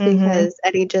times because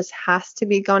Eddie just has to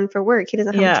be gone for work. He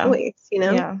doesn't have a choice,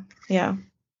 Yeah.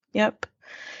 Yep.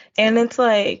 And it's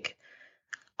like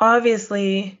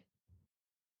obviously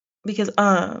because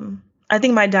I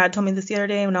think my dad told me this the other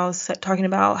day when I was talking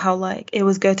about how like it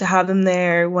was good to have them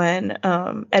there when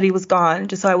Eddie was gone,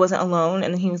 just so I wasn't alone.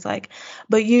 And he was like,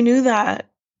 but you knew that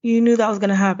was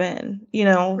going to happen.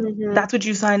 That's what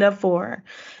you signed up for.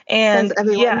 And says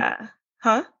everyone. Yeah.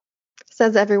 Huh?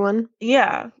 Says everyone.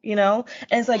 Yeah. And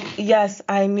it's like, yes,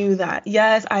 I knew that.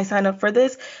 Yes, I signed up for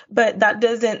this, but that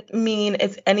doesn't mean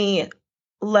it's any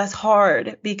less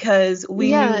hard because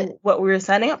we knew what we were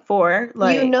signing up for.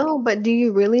 Like, but do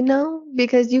you really know?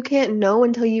 Because you can't know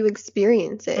until you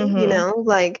experience it,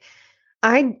 Like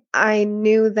I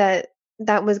knew that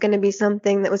was going to be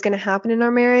something that was going to happen in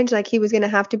our marriage. Like he was going to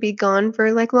have to be gone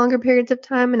for like longer periods of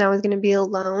time and I was going to be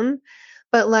alone.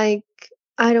 But like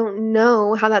I don't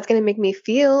know how that's going to make me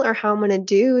feel or how I'm going to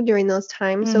do during those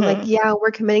times. So like, we're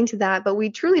committing to that, but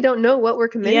we truly don't know what we're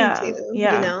committing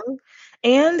to,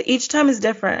 And each time is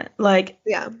different. Like,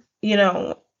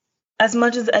 as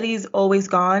much as Eddie's always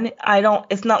gone,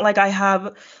 it's not like I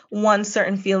have one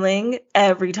certain feeling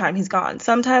every time he's gone.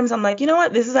 Sometimes I'm like, you know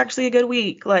what? This is actually a good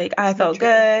week. Like, I felt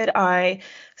good. I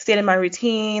stayed in my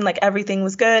routine. Like, everything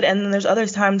was good. And then there's other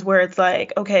times where it's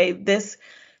like, okay, this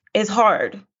is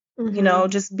hard.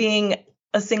 Just being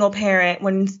a single parent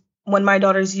when my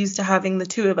daughter's used to having the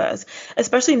two of us,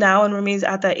 especially now when Rumi's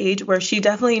at that age where she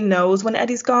definitely knows when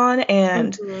Eddie's gone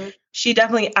and she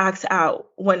definitely acts out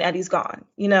when Eddie's gone,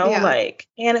 like,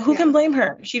 and who can blame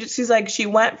her? She's like, she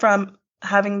went from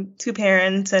having two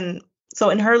parents. And so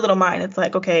in her little mind, it's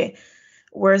like, okay,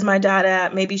 where's my dad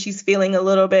at? Maybe she's feeling a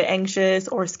little bit anxious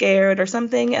or scared or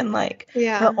something. And like,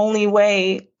 the only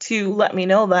way to let me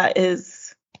know that is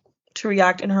to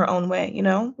react in her own way,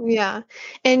 Yeah.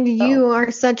 And you are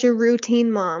such a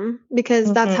routine mom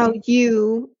because that's how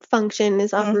you function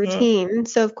is off routine.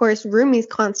 So of course Rumi's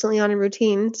constantly on a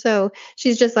routine. So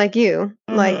she's just like you.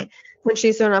 Like when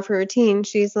she's thrown off her routine,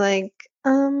 she's like,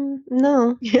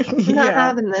 no, I'm not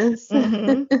having this.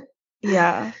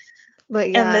 Yeah. But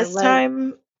and this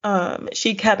time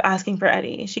she kept asking for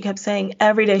Eddie. She kept saying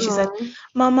every day, she said,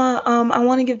 Mama, I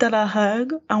want to give Dad a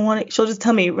hug. She'll just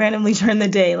tell me randomly during the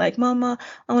day, like, Mama,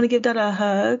 I want to give Dad a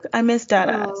hug. I miss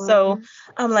Dada. So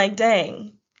I'm like,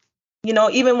 dang. You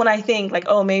know, even when I think like,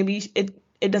 oh, maybe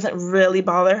it doesn't really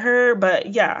bother her,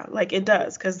 but yeah, like it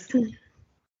does, because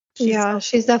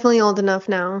she's definitely old enough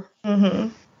now. Mm-hmm.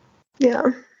 Yeah.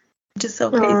 Just so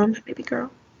crazy, my baby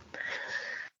girl.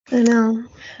 I know.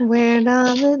 Where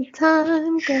does the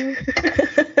time go?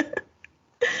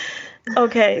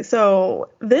 Okay, so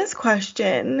this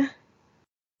question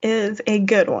is a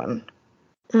good one.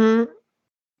 The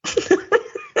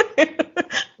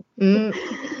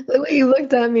way you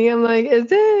looked at me, I'm like, is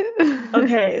it?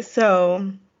 Okay,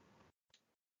 so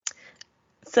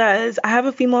says, I have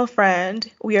a female friend.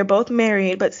 We are both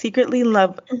married, but secretly in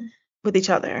love with each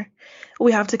other.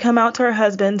 We have to come out to our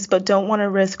husbands, but don't want to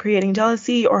risk creating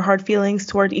jealousy or hard feelings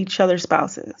toward each other's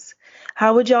spouses.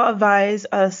 How would y'all advise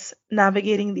us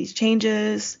navigating these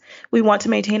changes? We want to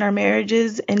maintain our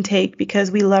marriages and take because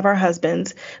we love our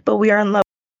husbands, but we are in love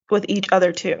with each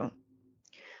other too.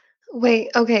 Wait,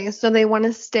 okay, so they want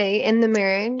to stay in the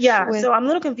marriage? Yeah, so I'm a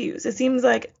little confused. It seems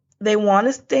like they want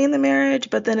to stay in the marriage,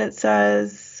 but then it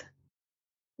says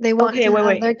they want to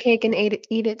have their cake and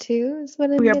eat it too, is what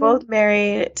I'm We are getting? both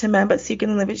married to men, but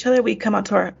secretly live with each other. We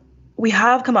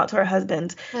have come out to our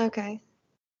husbands. Okay.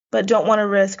 But don't want to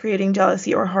risk creating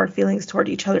jealousy or hard feelings toward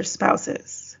each other's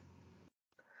spouses.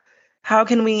 How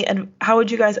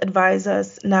would you guys advise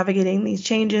us navigating these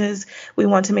changes? We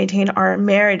want to maintain our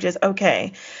marriages.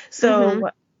 Okay. So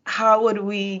how would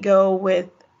we go with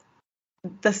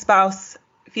the spouse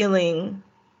feeling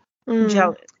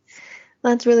jealous?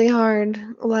 That's really hard.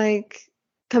 Like,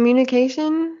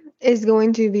 communication is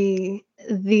going to be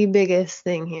the biggest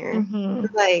thing here.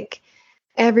 Like,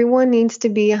 everyone needs to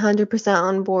be 100%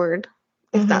 on board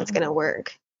if that's going to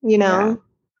work, you know? Yeah.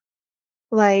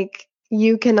 Like,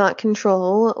 you cannot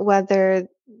control whether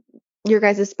your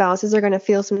guys' spouses are going to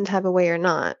feel some type of way or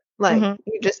not. Like,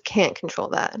 you just can't control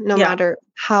that, no matter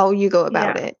how you go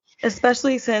about it.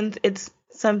 Especially since it's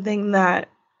something that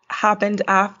happened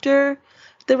after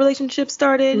the relationship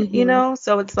started, you know?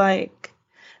 So it's like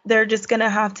they're just going to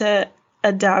have to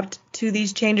adapt to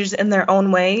these changes in their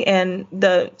own way. And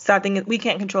the sad thing is we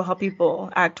can't control how people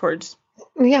act towards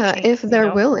change, if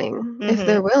they're willing. If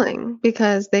they're willing,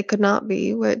 because they could not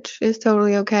be, which is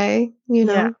totally okay, you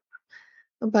know? Yeah.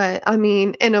 But, I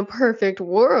mean, in a perfect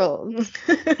world,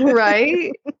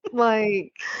 right?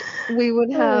 Like, we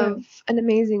would have an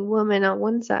amazing woman on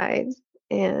one side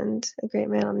and a great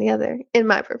man on the other, in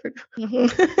my perfect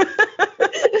world.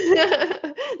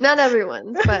 Not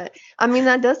everyone's, but, I mean,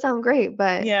 that does sound great,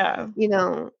 but, you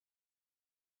know,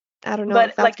 I don't know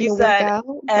if that's going to work out.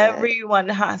 Everyone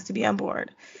has to be on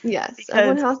board. Yes,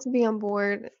 everyone has to be on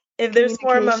board. If there's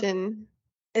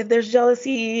if there's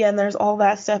jealousy and there's all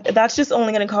that stuff, that's just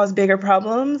only going to cause bigger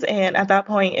problems. And at that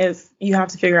point you have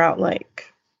to figure out,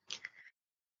 like,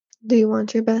 do you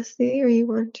want your bestie or you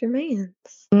want your man's?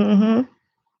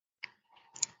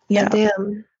 Yeah.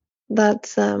 Damn.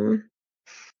 That's, my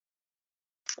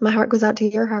heart goes out to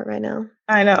your heart right now.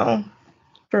 I know.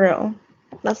 For real.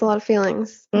 That's a lot of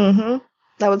feelings. That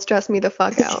would stress me the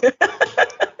fuck out.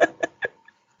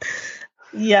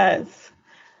 Yes.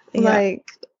 Like,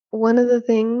 one of the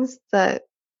things that,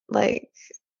 like,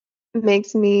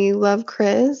 makes me love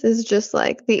Chris is just,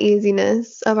 like, the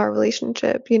easiness of our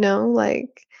relationship, you know?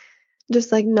 Like,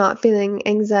 just, like, not feeling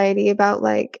anxiety about,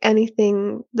 like,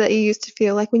 anything that you used to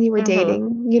feel like when you were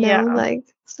dating, you know? Like,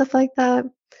 stuff like that.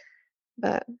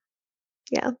 But,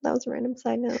 yeah, that was a random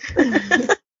side note.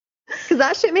 Because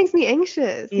that shit makes me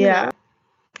anxious. You know?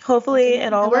 Hopefully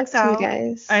it all works out. You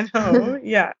guys. I know.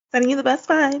 Yeah. Sending you the best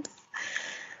vibes.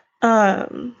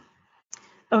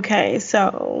 Okay,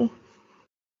 so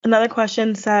another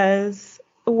question says,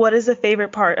 what is the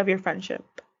favorite part of your friendship?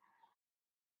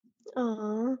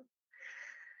 Aww.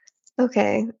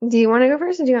 Okay. Do you want to go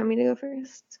first or do you want me to go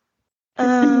first?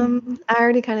 I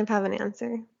already kind of have an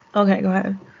answer. Okay, go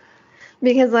ahead.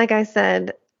 Because like I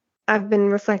said, I've been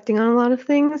reflecting on a lot of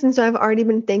things, and so I've already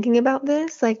been thinking about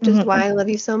this, like just why I love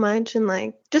you so much and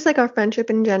like just like our friendship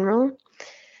in general.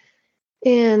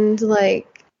 And like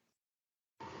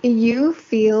you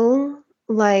feel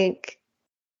like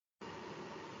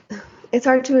it's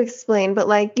hard to explain, but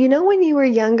like, you know, when you were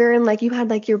younger and like you had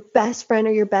like your best friend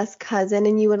or your best cousin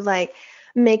and you would like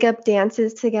make up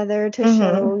dances together to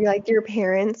show like your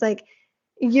parents, like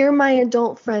you're my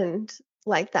adult friend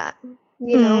like that,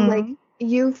 you know, like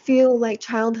you feel like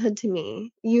childhood to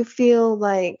me. You feel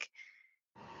like,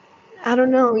 I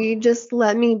don't know, you just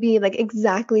let me be like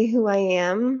exactly who I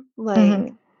am,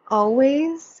 like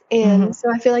always. And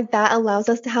so I feel like that allows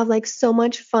us to have like so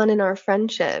much fun in our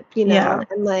friendship, you know, Yeah.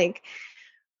 and like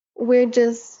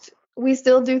we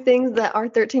still do things that our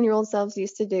 13-year-old selves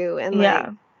used to do. And like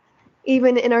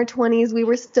even in our 20s, we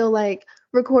were still like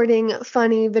recording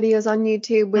funny videos on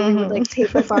YouTube where we would like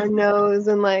tape up our nose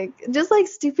and like just like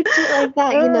stupid shit like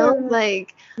that, you know?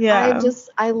 Like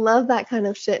I love that kind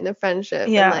of shit in a friendship.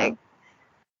 And like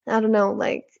I don't know,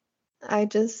 like I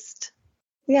just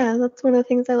that's one of the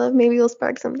things I love. Maybe you'll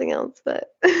spark something else,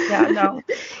 but no.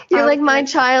 You're like my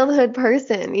childhood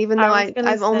person, even though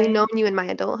I've only known you in my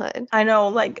adulthood. I know,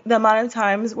 like the amount of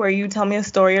times where you tell me a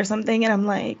story or something and I'm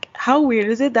like, how weird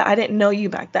is it that I didn't know you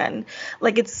back then?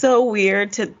 Like, it's so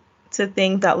weird to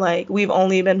think that like we've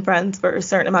only been friends for a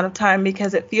certain amount of time,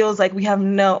 because it feels like we have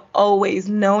always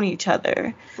known each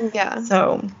other. Yeah.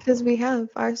 So because we have,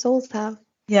 our souls have.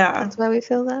 Yeah. That's why we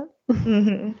feel that.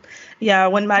 Yeah,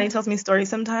 when Maddie tells me stories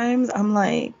sometimes, I'm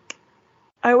like,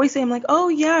 I always say, I'm like, oh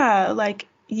yeah, like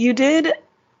you did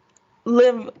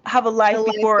have a life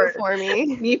before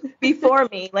me. before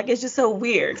me. Like, it's just so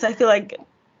weird, because I feel like,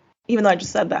 even though I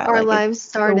just said that, our like, lives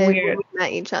started when we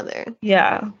met each other.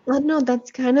 Yeah. I don't know,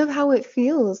 that's kind of how it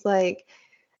feels. Like,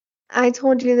 I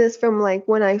told you this from like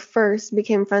when I first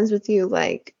became friends with you.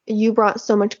 Like, you brought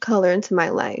so much color into my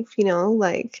life, you know,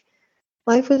 like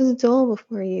life was dull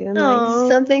before you, and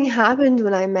like something happened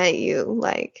when I met you.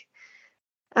 Like,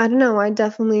 I don't know, I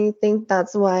definitely think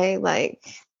that's why, like,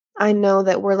 I know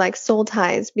that we're like soul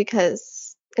ties,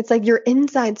 because it's like your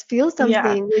insides feel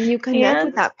something when you connect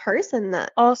with that person.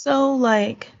 That also,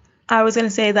 like, I was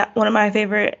gonna say that one of my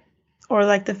favorite, or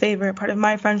like the favorite part of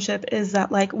my friendship, is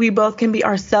that like we both can be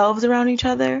ourselves around each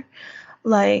other.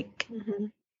 Like,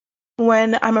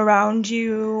 when I'm around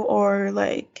you or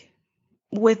like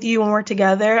with you when we're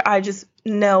together, I just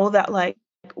know that like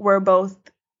we're both,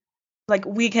 like,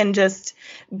 we can just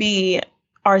be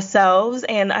ourselves.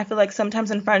 And I feel like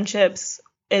sometimes in friendships,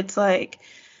 it's like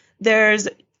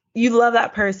you love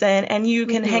that person and you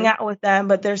can hang out with them,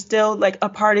 but there's still like a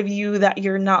part of you that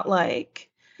you're not like.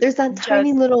 There's that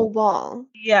tiny little wall.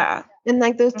 Yeah. And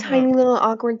like those tiny little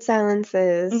awkward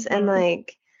silences. And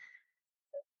like,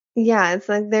 it's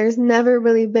like there's never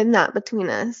really been that between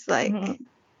us. Like,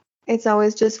 it's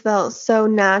always just felt so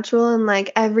natural, and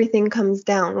like everything comes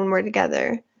down when we're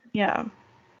together. Yeah.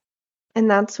 And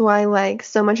that's why like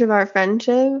so much of our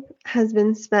friendship has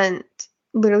been spent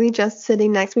literally just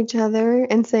sitting next to each other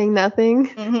and saying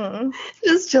nothing.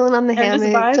 Just chilling on the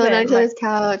hammock, chilling on each other's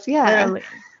couch. Yeah. Literally.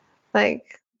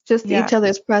 Like, just each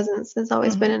other's presence has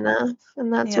always been enough.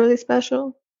 And that's really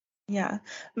special. Yeah.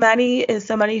 Maddie is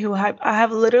somebody who I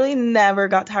have literally never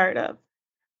got tired of.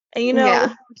 And, you know,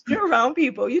 you're around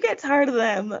people, you get tired of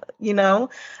them, you know,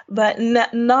 but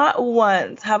not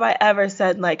once have I ever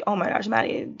said like, oh my gosh,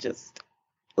 Maddie, just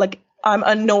like, I'm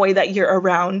annoyed that you're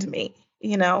around me,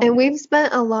 you know. And we've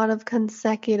spent a lot of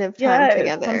consecutive time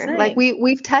together. Like,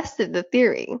 we've tested the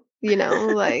theory, you know,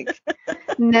 like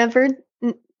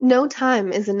no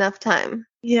time is enough time.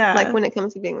 Yeah. Like, when it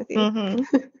comes to being with you.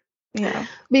 Yeah.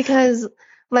 Because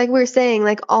like we're saying,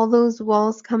 like all those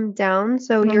walls come down,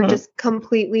 so you're just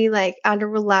completely like at a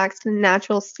relaxed and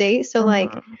natural state. So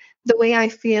like the way I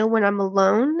feel when I'm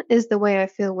alone is the way I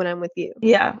feel when I'm with you.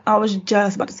 Yeah, I was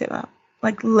just about to say that.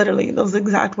 Like, literally those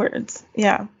exact words.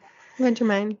 Yeah. Read your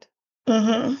mind.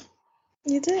 You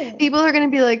did. People are gonna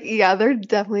be like, yeah, they're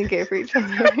definitely gay for each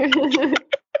other.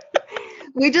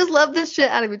 We just love the shit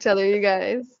out of each other, you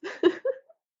guys.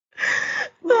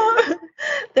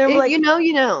 They're if like, you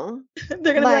know.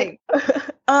 They're gonna be like,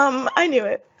 I knew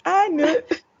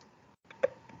it.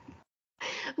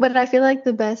 But I feel like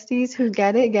the besties who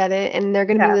get it, and they're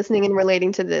gonna be listening and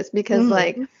relating to this, because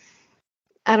like,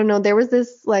 I don't know, there was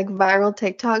this like viral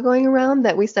TikTok going around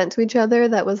that we sent to each other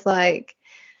that was like,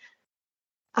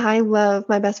 I love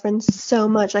my best friend so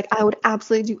much. Like, I would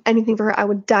absolutely do anything for her. I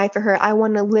would die for her. I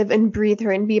want to live and breathe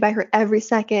her and be by her every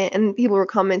second. And people were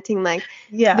commenting like,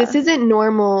 this isn't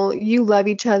normal. You love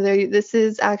each other. This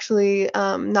is actually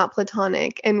not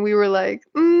platonic. And we were like,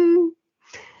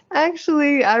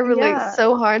 actually, I relate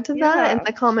so hard to that. And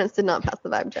the comments did not pass the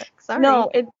vibe check. Sorry.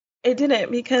 No, it didn't,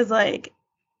 because like,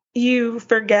 you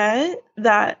forget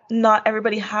that not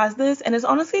everybody has this, and it's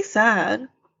honestly sad.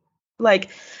 Like,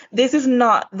 this is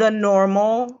not the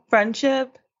normal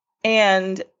friendship,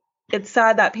 and it's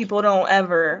sad that people don't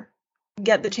ever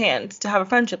get the chance to have a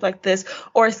friendship like this,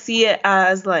 or see it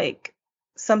as like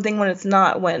something when it's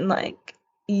not, when like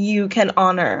you can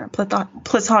honor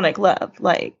platonic love.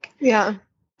 Like, yeah,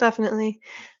 definitely.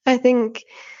 I think,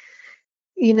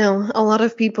 you know, a lot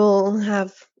of people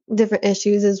have different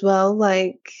issues as well.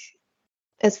 Like,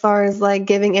 as far as like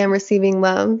giving and receiving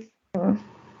love.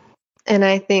 And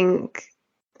I think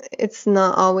it's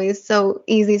not always so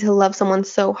easy to love someone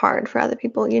so hard for other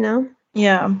people, you know?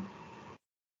 Yeah.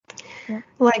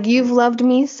 Like, you've loved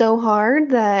me so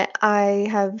hard that I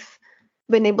have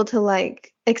been able to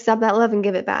like accept that love and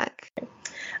give it back.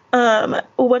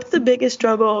 What's the biggest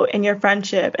struggle in your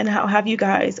friendship, and how have you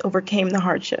guys overcame the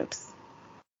hardships?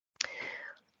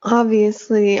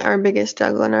 Obviously, our biggest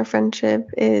struggle in our friendship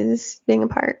is being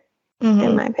apart,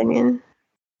 in my opinion.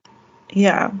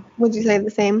 Yeah. Would you say the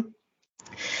same?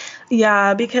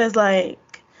 Yeah, because I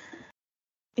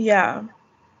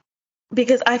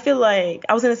feel like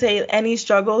I was going to say any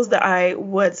struggles that I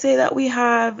would say that we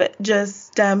have just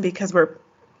stem because we're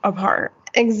apart.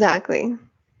 Exactly.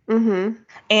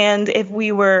 And if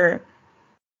we were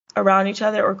around each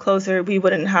other or closer, we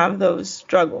wouldn't have those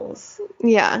struggles.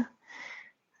 Yeah,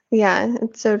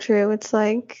 it's so true. It's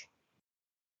like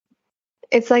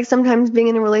sometimes being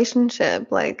in a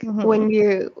relationship, like when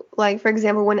you, like, for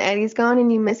example, when Eddie's gone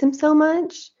and you miss him so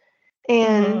much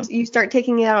and you start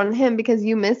taking it out on him because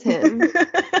you miss him,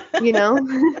 you know?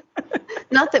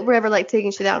 Not that we're ever like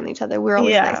taking shit out on each other. We're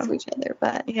always nice to each other,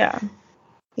 but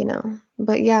you know,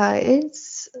 but yeah,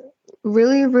 it's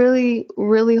really, really,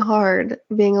 really hard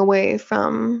being away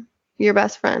from your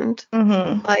best friend.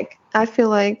 Like, I feel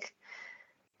like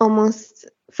almost,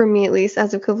 for me at least,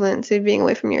 as equivalent to being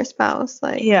away from your spouse,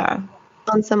 like,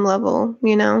 on some level,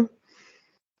 you know,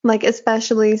 like,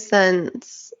 especially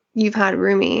since you've had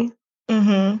Rumi.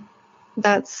 It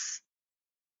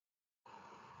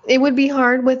would be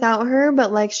hard without her,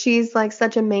 but like, she's like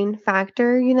such a main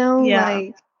factor, you know,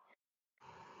 like,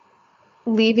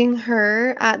 leaving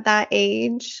her at that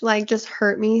age, like, just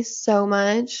hurt me so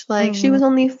much. Like, she was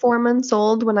only 4 months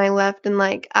old when I left, and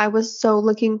like, I was so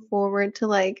looking forward to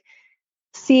like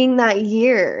seeing that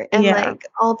year and like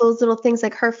all those little things,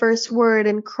 like her first word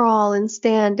and crawl and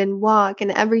stand and walk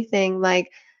and everything.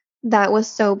 Like, that was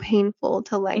so painful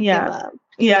to like give up,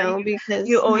 you know, because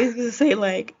you always used to say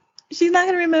like, she's not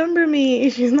gonna remember me.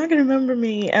 She's not gonna remember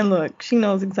me. And look, she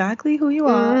knows exactly who you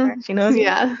are. She knows you.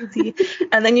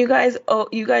 And then you guys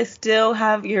still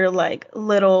have your like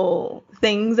little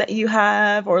things that you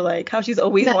have, or like how she's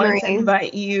always wanting to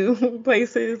invite you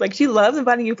places. Like, she loves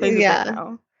inviting you places right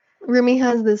now. Rumi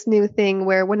has this new thing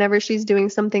where whenever she's doing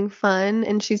something fun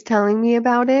and she's telling me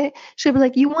about it, she'll be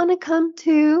like, "You want to come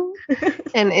too?"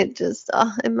 And it just,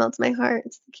 it melts my heart.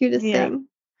 It's the cutest thing.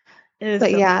 It is.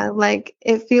 But like,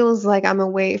 it feels like I'm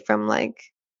away from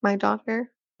like my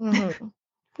daughter. It's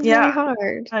very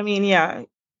hard. I mean,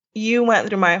 you went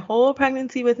through my whole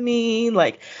pregnancy with me.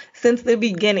 Like, since the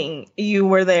beginning, you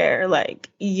were there. Like,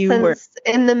 Since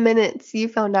in the minutes you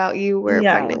found out you were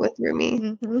pregnant with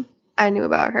Rumi, I knew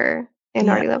about her and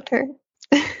already loved her.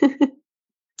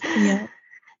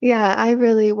 Yeah, I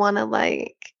really want to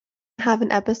like have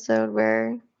an episode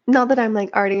where, not that I'm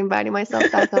like already inviting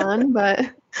myself back on, but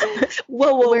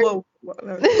whoa.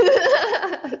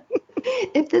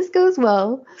 If this goes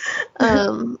well,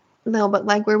 no, but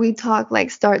like where we talk like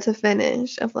start to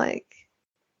finish of like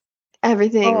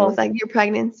everything with like your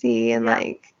pregnancy and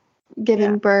like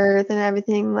giving birth and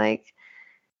everything. Like,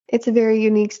 it's a very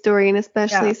unique story, and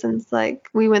especially since like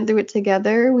we went through it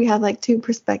together, we have like two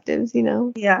perspectives, you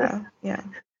know?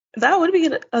 That would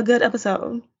be a good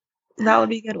episode. That would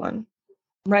be a good one.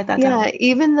 Write that down. Yeah,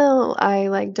 even though I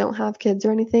like don't have kids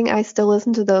or anything, I still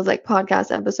listen to those like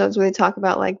podcast episodes where they talk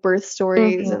about like birth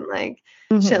stories and like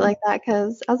shit like that,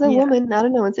 because as a woman, I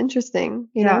don't know, it's interesting,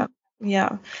 you know?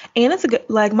 Yeah. And it's a good,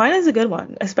 like, mine is a good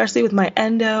one, especially with my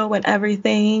endo and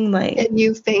everything. Like, and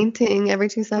you fainting every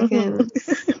 2 seconds,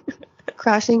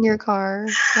 crashing your car,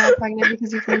 not pregnant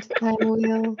because you fainted behind the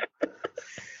wheel.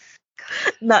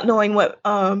 Not knowing what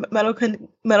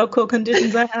medical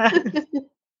conditions I had.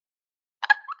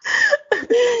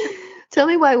 Tell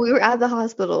me why we were at the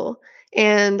hospital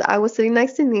and I was sitting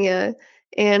next to Nia,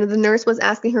 and the nurse was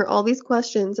asking her all these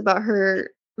questions about her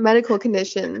medical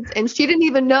conditions, and she didn't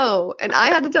even know, and I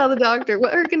had to tell the doctor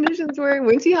what her conditions were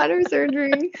when she had her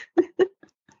surgery.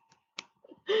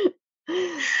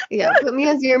 Yeah, put me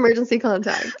as your emergency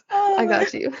contact. I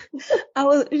got you.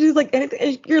 She's like,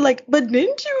 anything. You're like, but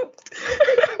didn't you?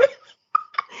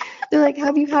 They're like,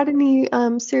 have you had any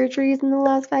surgeries in the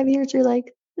last 5 years? You're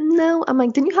like, no. I'm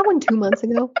like, didn't you have one 2 months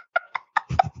ago?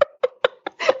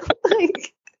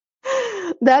 Like,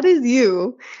 that is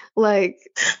you. Like,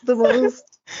 the most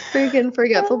freaking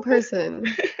forgetful person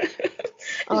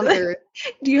on earth.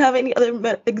 Do you have any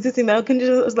other existing medical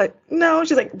conditions? I was like, no.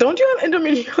 She's like, don't you have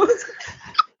endometriosis?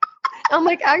 I'm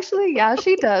like, actually, yeah,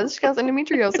 she does. She has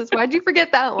endometriosis. Why'd you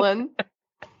forget that one?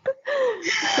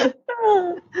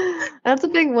 That's a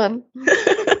big one.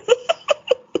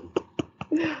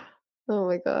 Oh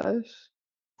my gosh.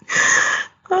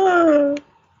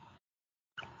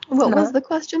 What was the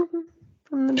question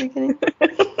from the beginning?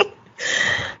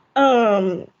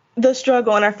 The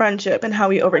struggle in our friendship and how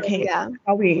we overcame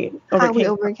How we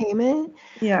overcame it.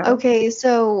 Yeah. Okay,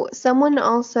 so someone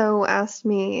also asked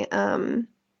me,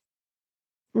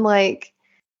 like,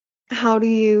 how do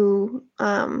you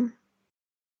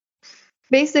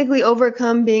basically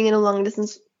overcome being in a long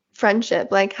distance friendship?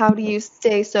 Like, how do you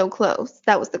stay so close?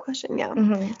 That was the question, yeah.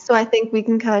 Mm-hmm. So I think we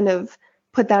can kind of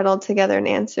put that all together and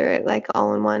answer it like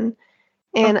all in one.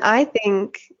 And I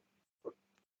think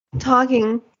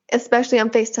talking, especially on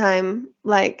FaceTime,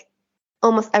 like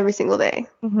almost every single day.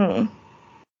 Mm-hmm.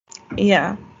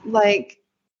 Yeah. Like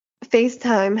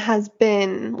FaceTime has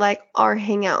been like our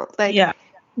hangout. Like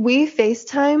we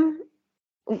FaceTime.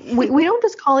 We don't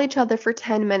just call each other for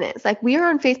 10 minutes. Like we are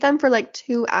on FaceTime for like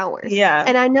 2 hours. Yeah.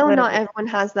 And I know not everyone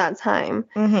has that time.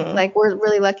 Mm-hmm. Like we're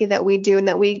really lucky that we do and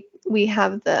that we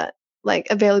have the like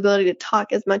availability to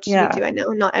talk as much as we do. I know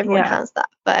not everyone has that,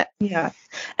 but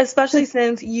especially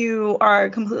since you are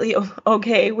completely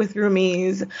okay with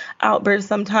Rumi's outbursts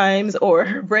sometimes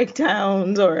or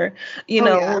breakdowns or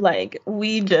like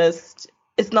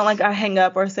it's not like I hang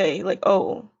up or say like,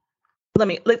 oh,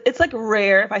 it's like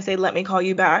rare if I say let me call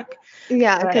you back.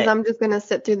 Yeah, because I'm just gonna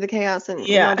sit through the chaos and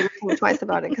not even think twice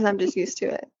about it because I'm just used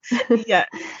to it.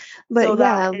 But so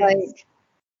like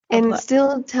and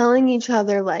still telling each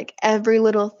other like every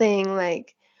little thing,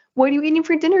 like what are you eating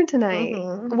for dinner tonight?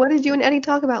 Mm-hmm. What did you and Eddie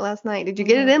talk about last night? Did you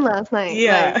get it in last night?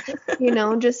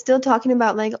 Like, just still talking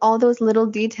about like all those little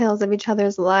details of each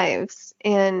other's lives.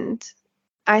 And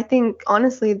I think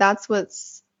honestly that's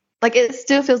what's like it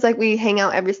still feels like we hang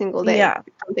out every single day on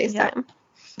FaceTime. Yeah,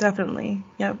 definitely.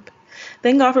 Yep.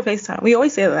 Thank God for FaceTime. We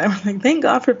always say that. We're like, thank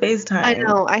God for FaceTime. I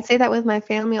know. I say that with my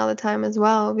family all the time as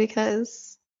well because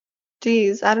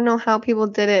geez, I don't know how people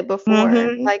did it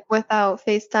before, like without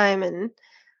FaceTime and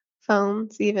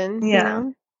phones even, you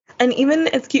know? And even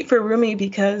it's cute for Rumi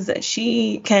because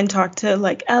she can talk to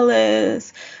like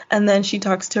Ellis and then she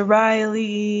talks to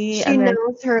Riley. She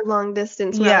knows her long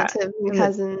distance relatives and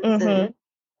cousins. And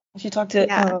she talked to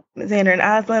Xander and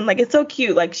Aslan. Like it's so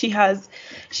cute. Like she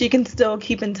can still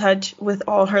keep in touch with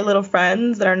all her little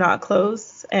friends that are not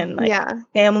close and like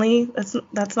family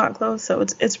that's not close. So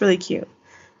it's really cute.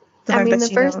 I mean, the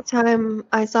first time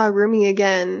I saw Rumi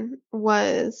again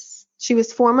she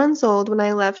was 4 months old when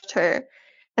I left her.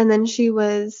 And then she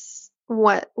was,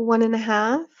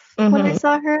 1.5 when I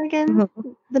saw her again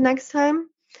the next time.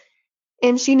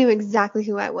 And she knew exactly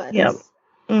who I was. Yep.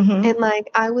 And like,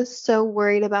 I was so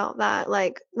worried about that.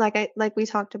 Like we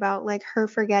talked about, like her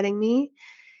forgetting me.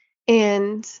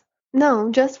 And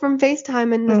no, just from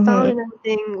FaceTime and the phone and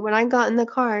everything, when I got in the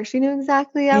car, she knew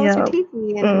exactly I was her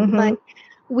Titi. And like,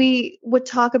 we would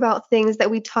talk about things that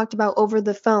we talked about over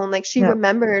the phone. Like she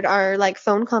remembered our like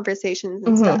phone conversations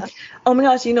and stuff. Oh my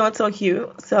gosh, it's so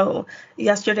cute. So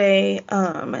yesterday,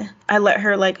 I let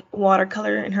her like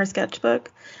watercolor in her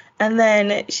sketchbook, and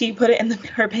then she put it in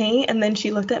her paint, and then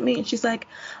she looked at me and she's like,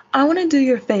 "I want to do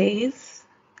your face,"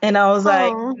 and I was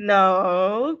like,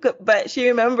 "No," but she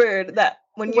remembered that.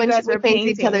 When you guys were painting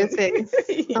each other's face.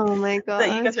 Oh my god.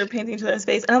 That you guys were painting each other's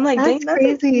face. And I'm like, that's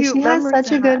crazy. She has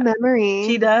such a good memory.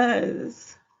 She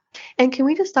does. And can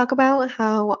we just talk about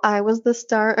how I was the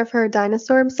start of her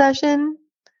dinosaur obsession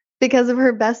because of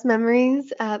her best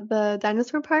memories at the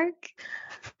dinosaur park?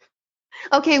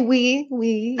 Okay,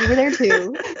 you were there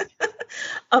too.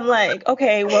 I'm like,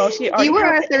 okay, well, she already you were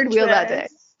our third wheel that day.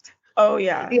 Oh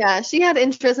yeah. Yeah, she had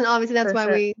interest, and obviously that's why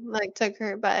we like took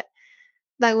her, but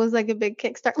that was like a big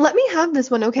kickstart. Let me have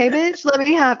this one, okay, bitch? Let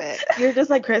me have it. You're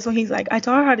just like Chris when he's like, I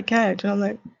taught her how to catch. And I'm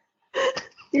like,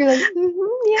 you're like,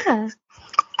 yeah.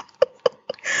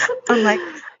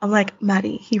 I'm like,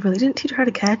 Maddie, he really didn't teach her how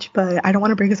to catch, but I don't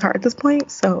want to break his heart at this point.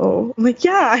 So I'm like,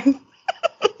 yeah.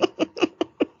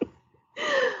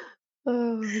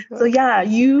 Oh my God. So yeah,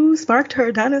 you sparked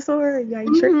her dinosaur. Yeah,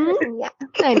 you sure did. Yeah,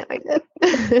 I know I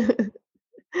did.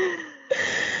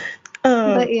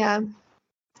 But yeah.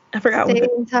 I forgot. Stay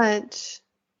in touch.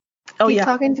 Keep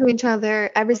talking to each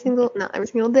other not every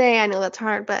single day. I know that's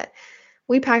hard, but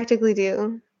we practically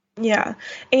do. Yeah.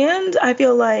 And I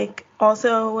feel like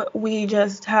also we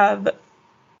just have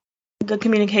good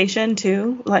communication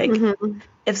too. Like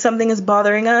if something is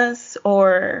bothering us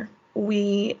or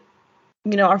we,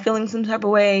 are feeling some type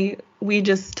of way, we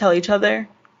just tell each other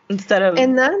instead of.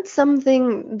 And that's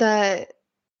something that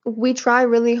we try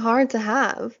really hard to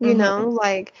have, you know,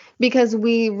 like because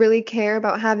we really care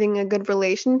about having a good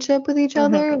relationship with each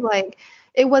other. Like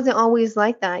it wasn't always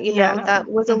like that, you know. Yeah. That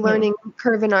was a learning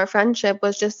curve in our friendship,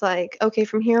 was just like, okay,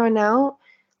 from here on out,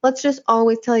 let's just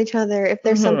always tell each other if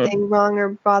there's something wrong or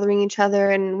bothering each other,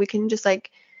 and we can just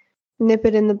like nip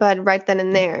it in the bud right then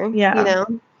and there, Yeah. you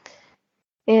know.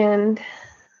 And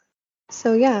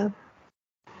so yeah,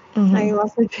 I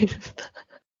lost my train of thought.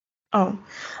 Oh,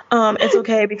 it's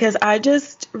okay, because I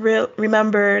just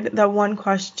remembered the one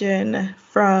question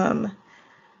from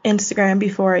Instagram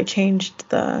before I changed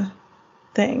the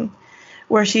thing,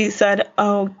 where she said,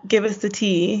 "Oh, give us the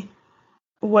tea.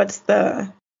 What's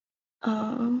the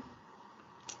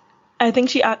I think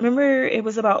she remember it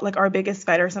was about like our biggest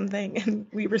fight or something, and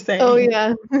we were saying, Oh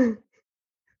yeah.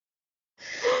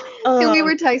 And we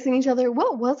were texting each other,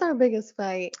 what was our biggest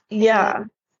fight? yeah, And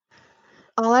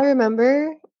all I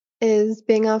remember is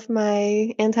being off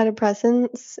my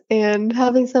antidepressants and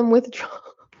having some withdrawal.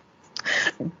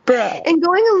 bruh, And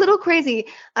going a little crazy.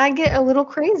 I get a little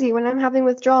crazy when I'm having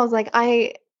withdrawals. Like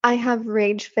I have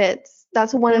rage fits.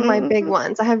 That's one of my big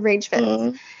ones. I have rage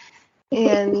fits.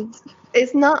 And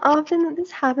it's not often that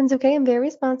this happens, okay? I'm very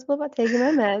responsible about taking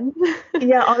my meds.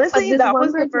 Yeah, honestly, that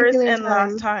was the first particular and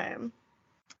last time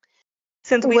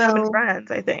since we have been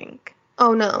friends, I think.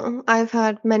 Oh no, I've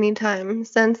had many times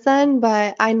since then,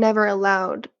 but I never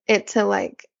allowed it to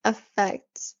like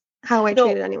affect how I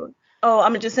treated anyone. Oh,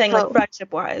 I'm just saying, like,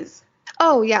 friendship wise.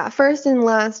 Oh yeah, first and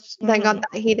last that got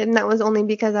that heated, and that was only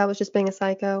because I was just being a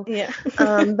psycho. Yeah.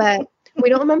 But we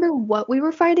don't remember what we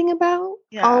were fighting about.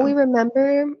 Yeah. All we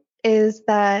remember is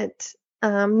that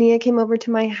Nia came over to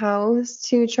my house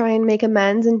to try and make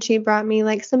amends, and she brought me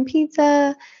like some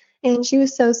pizza, and she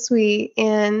was so sweet,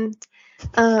 and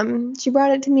she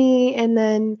brought it to me, and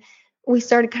then we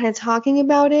started kind of talking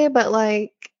about it, but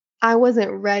like I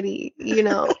wasn't ready, you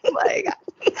know, like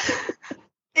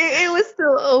it was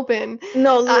still open.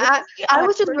 No, literally, I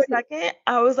was just for a second,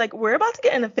 I was like, we're about to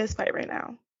get in a fist fight right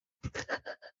now.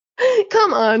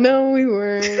 Come on, no, we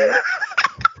weren't.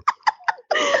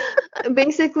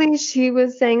 Basically, she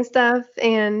was saying stuff,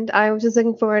 and I was just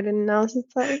looking forward, and I was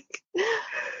just like,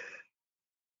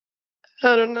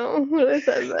 I don't know what I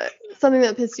said, but something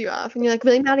that pissed you off, and you're like,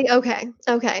 really, Maddie? Okay.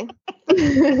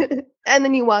 And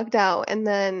then you walked out, and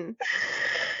then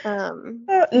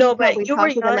no, but we you talked were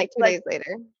to them young, like 2 days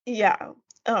later. Yeah.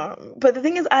 But the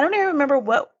thing is, I don't even remember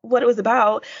what it was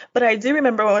about, but I do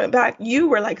remember when I went back, you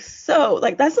were like, so,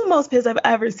 like, that's the most pissed I've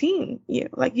ever seen you.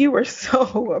 Like, you were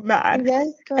so mad.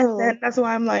 Yes, girl. And then that's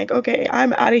why I'm like, okay,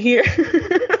 I'm out of here.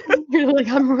 You're like,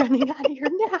 I'm running out of here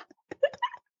now.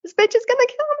 This bitch is gonna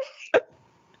kill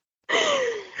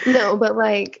me. No, but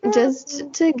like,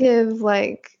 just to give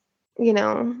like, you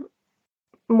know,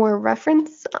 more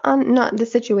reference on not the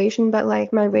situation, but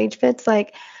like my rage fits,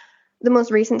 like the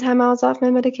most recent time I was off my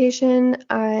medication,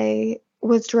 I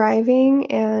was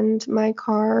driving and my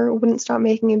car wouldn't stop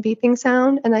making a beeping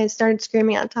sound, and I started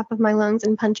screaming at the top of my lungs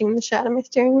and punching the shit out of my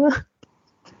steering wheel.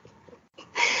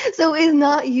 So it's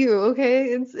not you, okay?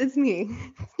 It's me.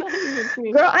 It's not you, it's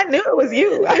me. Girl, I knew it was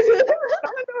you. I knew it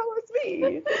was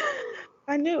me.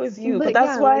 I knew it was you, but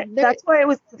that's why it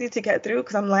was easy to get through,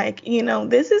 because I'm like, you know,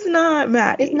 this is not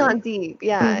Maddie. It's not deep,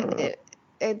 yeah.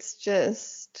 It's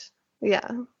just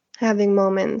having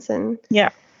moments, and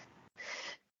yeah,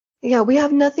 we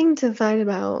have nothing to fight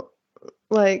about.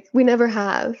 Like, we never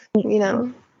have, you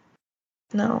know.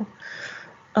 No.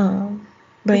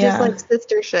 But just like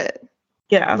sister shit.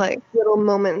 Yeah. Like little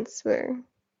moments where,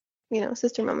 you know,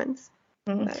 sister moments.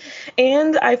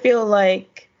 And I feel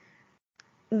like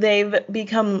they've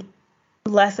become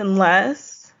less and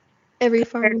less every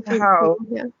far to how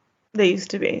they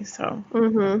used to be. So.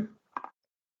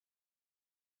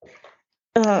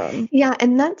 Yeah,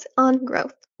 and that's on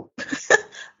growth.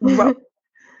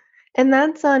 And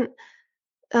that's on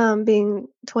being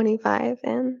 25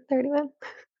 and 31.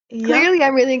 Yeah. Clearly,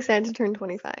 I'm really excited to turn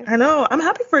 25. I know. I'm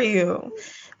happy for you,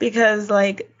 because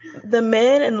like the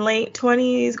mid and late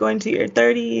 20s going to your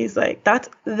 30s, like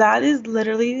that is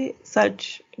literally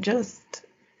such just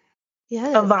a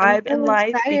vibe in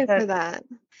life, because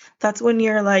that's when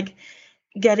you're like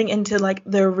getting into like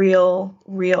the real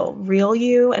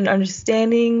you, and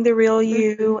understanding the real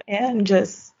you, and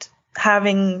just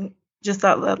having just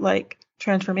that like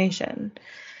transformation.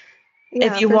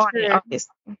 Yeah, if you want it,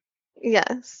 obviously.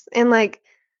 Yes. And like,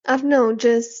 I don't know,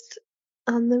 just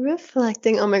on the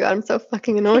reflecting, oh my God, I'm so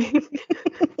fucking annoying.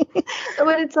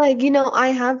 But it's like, you know, I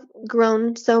have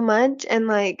grown so much, and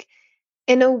like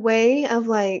in a way of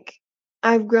like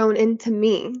I've grown into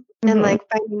me and like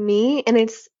finding me, and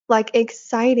it's like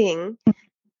exciting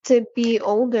to be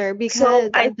older because So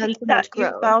I I've done think so that much you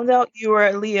growth. found out you were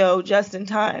a Leo just in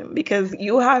time because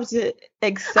you have to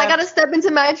accept I gotta step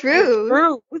into my truth.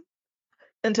 truth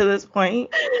until this point.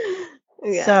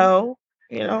 Yeah. So,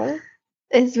 you know.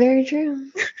 It's very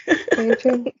true. Very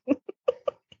true.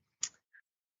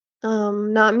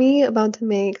 Not me about to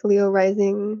make Leo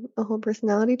rising a whole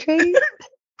personality trait.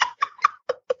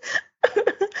 Because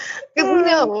we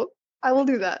know I will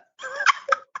do that.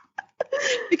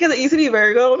 Because it used to be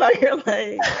Virgo, now you're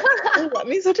like, let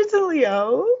me switch it to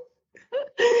Leo.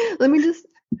 Let me just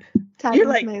tap You're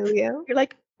into like, my Leo. You're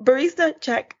like, barista,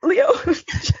 check. Leo.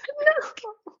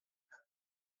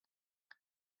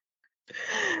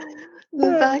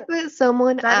 The fact that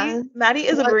someone asked, Maddie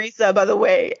is a what- barista, by the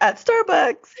way, at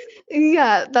Starbucks.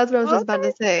 yeah, that's what I was just about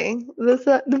to say.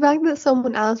 The fact that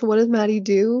someone asked, what does Maddie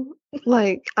do?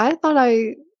 Like, I thought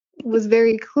I was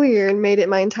very clear and made it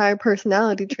my entire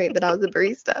personality trait that I was a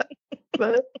barista.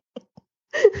 But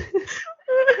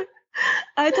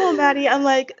I told Maddie, I'm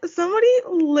like, somebody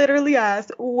literally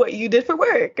asked what you did for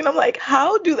work. And I'm like,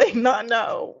 how do they not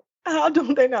know? How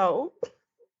don't they know?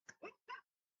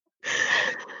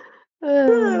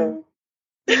 yeah,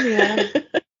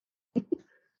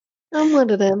 I'm one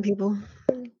of them people.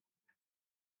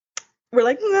 We're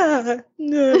like, nah.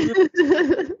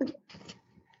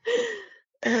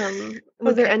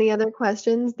 Was there any other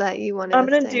questions that you wanted I'm us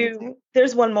gonna to do. answer?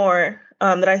 There's one more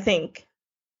that I think.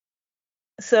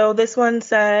 So this one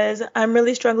says, I'm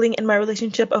really struggling in my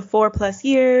relationship of 4+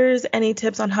 years. Any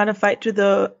tips on how to fight through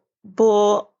the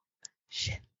bull?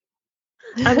 Shit.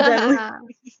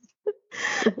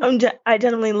 I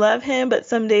genuinely love him, but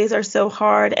some days are so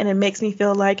hard and it makes me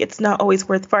feel like it's not always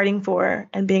worth fighting for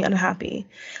and being unhappy.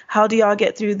 How do y'all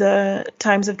get through the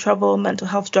times of trouble, mental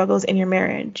health struggles in your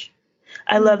marriage?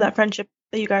 I love that friendship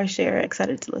that you guys share.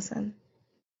 Excited to listen.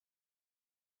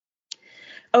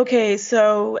 Okay,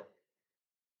 so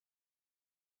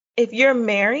if you're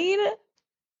married,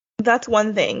 that's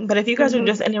one thing. But if you guys are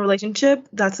just in a relationship,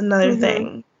 that's another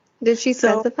thing. Did she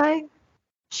specify?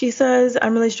 She says,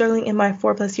 I'm really struggling in my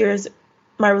 4+ years,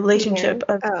 my relationship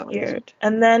of years.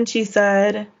 And then she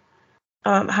said,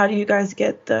 how do you guys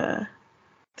get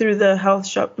through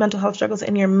the mental health struggles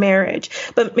in your marriage?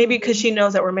 But maybe because she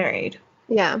knows that we're married.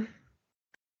 Yeah.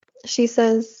 She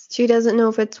says she doesn't know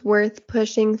if it's worth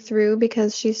pushing through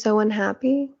because she's so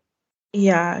unhappy.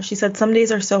 Yeah, she said some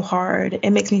days are so hard.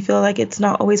 It makes me feel like it's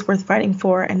not always worth fighting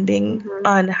for and being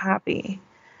unhappy.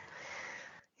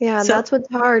 Yeah, that's what's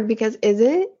hard because is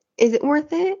it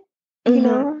worth it? You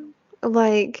know?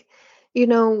 Like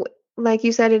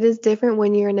you said, it is different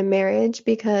when you're in a marriage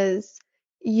because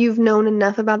you've known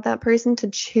enough about that person to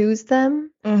choose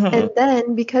them. And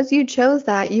then because you chose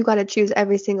that, you got to choose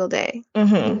every single day,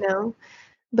 you know?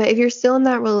 But if you're still in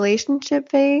that relationship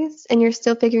phase and you're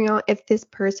still figuring out if this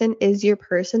person is your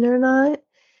person or not,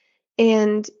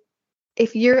 and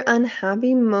if you're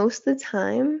unhappy most of the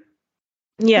time,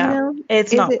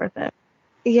 it's not worth it.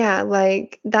 Yeah,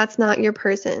 like that's not your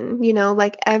person,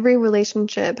 like every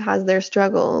relationship has their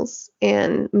struggles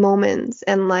and moments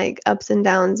and like ups and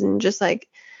downs and just like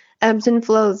ebbs and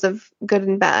flows of good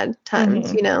and bad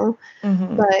times,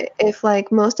 But if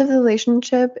like most of the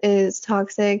relationship is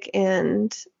toxic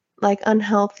and like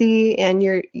unhealthy and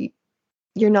you're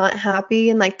not happy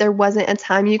and like there wasn't a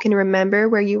time you can remember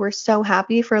where you were so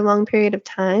happy for a long period of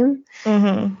time,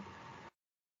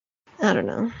 I don't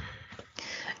know.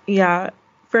 Yeah,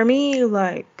 for me,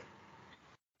 like,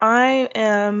 I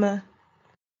am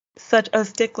such a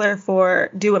stickler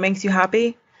for do what makes you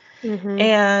happy.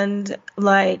 And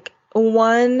like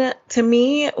to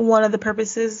me, one of the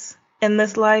purposes in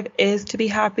this life is to be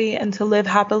happy and to live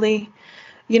happily.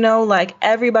 Like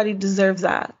everybody deserves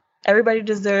that. Everybody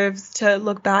deserves to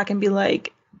look back and be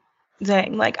like,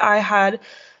 dang, like I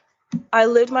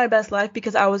lived my best life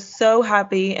because I was so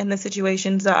happy in the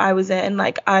situations that I was in.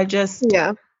 Like I just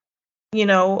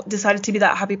decided to be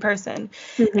that happy person.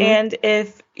 And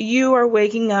if you are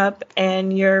waking up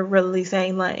and you're really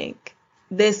saying like,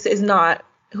 this is not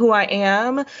who I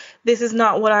am, this is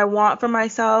not what I want for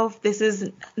myself, this is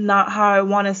not how I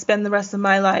want to spend the rest of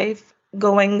my life,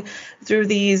 going through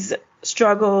these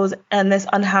struggles and this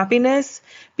unhappiness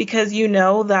because you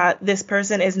know that this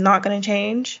person is not going to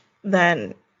change,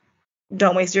 then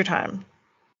don't waste your time.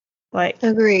 Like,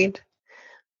 agreed.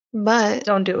 But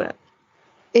don't do it.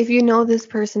 If you know this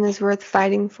person is worth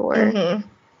fighting for,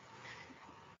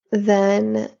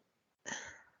 then,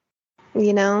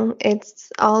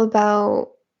 it's all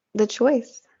about the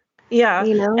choice. Yeah.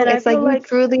 And it's like you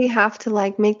truly have to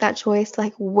like make that choice,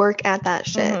 like work at that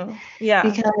shit. Yeah.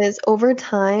 Because over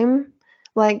time,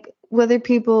 like whether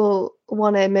people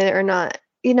want to admit it or not,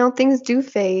 things do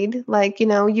fade. Like,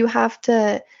 you have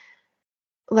to,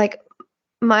 like,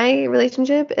 my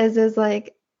relationship is as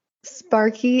like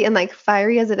sparky and like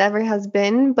fiery as it ever has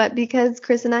been, but because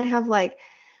Chris and I have like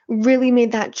really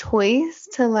made that choice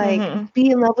to like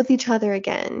be in love with each other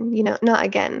again, not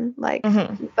again, like,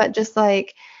 but just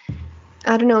like,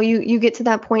 I don't know, you get to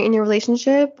that point in your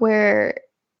relationship where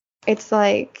it's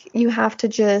like you have to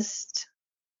just,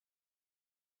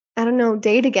 I don't know,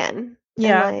 date again.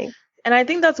 Yeah. And I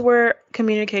think that's where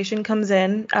communication comes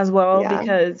in as well,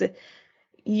 because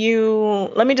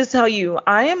let me just tell you,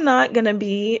 I am not going to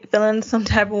be feeling some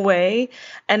type of way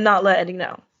and not let Eddie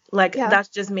know. Like, that's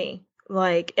just me.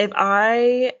 Like, if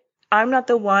I'm not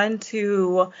the one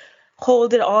to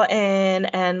hold it all in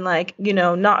and like,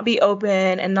 not be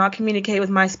open and not communicate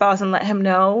with my spouse and let him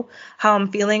know how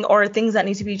I'm feeling, or things that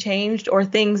need to be changed, or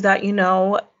things that,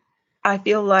 I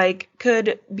feel like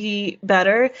could be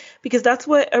better, because that's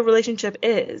what a relationship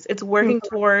is. It's working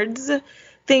towards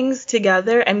things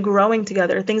together and growing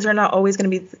together. Things are not always going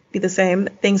to be the same.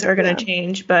 Things are going to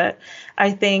change. But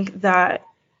I think that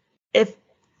if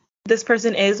this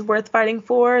person is worth fighting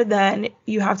for, then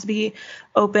you have to be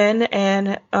open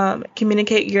and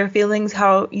communicate your feelings,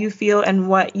 how you feel, and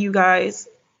what you guys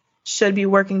should be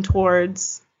working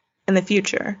towards in the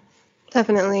future.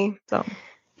 Definitely. So,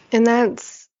 and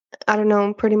that's, I don't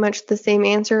know, pretty much the same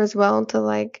answer as well to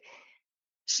like,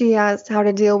 she asked how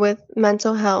to deal with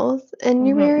mental health in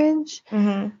your marriage.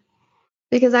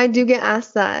 Because I do get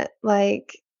asked that,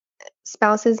 like,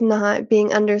 spouses not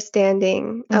being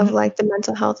understanding of like the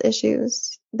mental health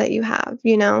issues that you have,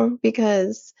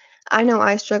 because I know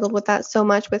I struggled with that so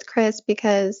much with Chris,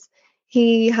 because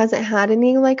he hasn't had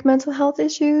any like mental health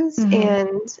issues.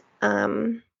 And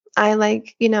I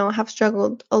like, have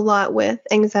struggled a lot with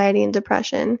anxiety and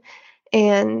depression.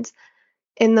 And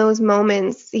in those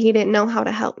moments, he didn't know how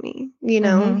to help me, he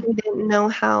didn't know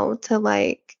how to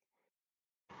like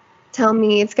tell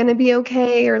me it's going to be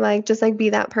okay, or like just like be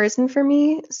that person for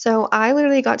me. So I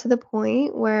literally got to the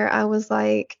point where I was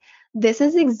like, this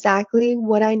is exactly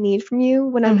what I need from you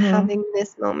when I'm having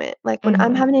this moment. Like when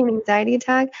I'm having an anxiety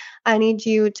attack, I need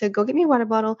you to go get me a water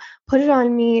bottle, put it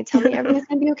on me, tell me everything's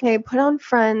going to be okay, put on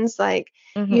Friends, like,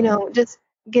 just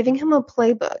giving him a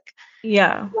playbook.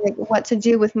 Yeah. Like what to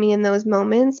do with me in those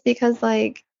moments, because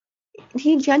like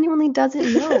he genuinely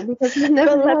doesn't know, because he's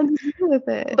never had to deal with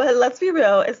it. But let's be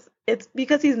real, it's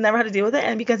because he's never had to deal with it,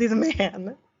 and because he's a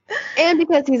man. And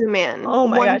because he's a man. Oh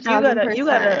my gosh,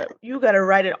 1000%. you gotta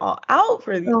write it all out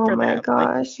for Oh for my them.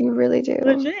 gosh, you really do.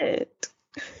 Legit.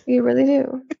 You really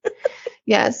do.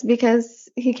 Yes, because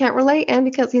he can't relate, and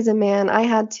because he's a man, I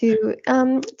had to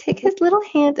take his little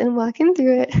hand and walk him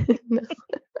through it. No.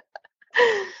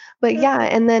 But yeah,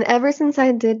 and then ever since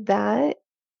I did that,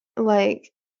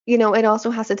 like, it also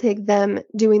has to take them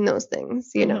doing those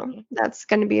things, That's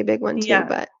going to be a big one too. Yeah.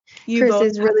 But You Chris both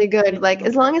is really good. Like,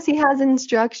 as long as he has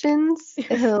instructions,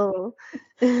 he'll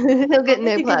get an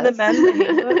A+. You give the men the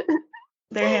handbook,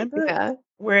 their handbook, Yeah.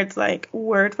 where it's like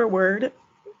word for word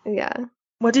Yeah.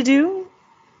 what to do.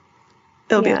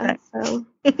 It'll be okay. So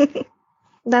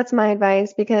that's my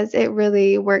advice, because it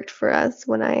really worked for us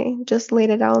when I just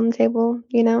laid it out on the table,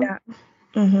 Yeah.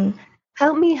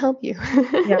 Help me help you.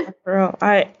 Yeah, for real.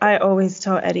 I always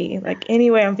tell Eddie, like, any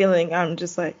way I'm feeling, I'm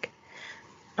just like,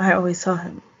 I always tell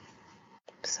him.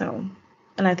 So,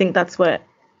 and I think that's what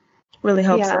really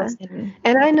helps us.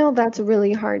 And I know that's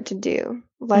really hard to do,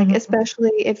 like,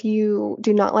 especially if you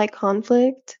do not like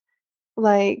conflict.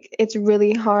 Like, it's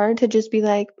really hard to just be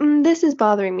like, this is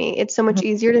bothering me. It's so much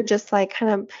easier to just like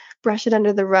kind of brush it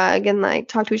under the rug and like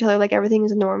talk to each other like everything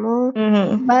is normal.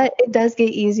 But it does get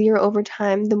easier over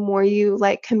time. The more you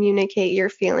like communicate your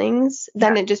feelings,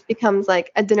 then it just becomes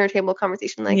like a dinner table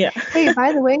conversation. Like, hey,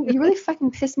 by the way, you really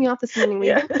fucking pissed me off this morning. Will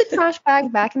you put the trash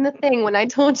bag back in the thing when I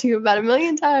told you about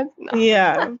 1,000,000 times? No.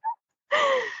 Yeah.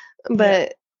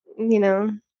 But,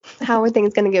 how are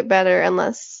things going to get better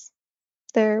unless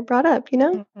they're brought up,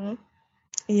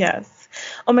 Yes.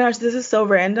 Oh my gosh, this is so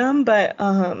random, but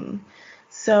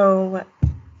so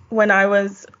when I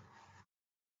was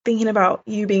thinking about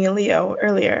you being a Leo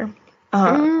earlier,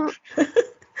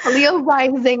 Leo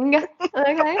rising,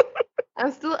 okay?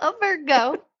 I'm still a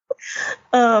Virgo.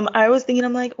 I was thinking,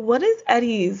 I'm like, what is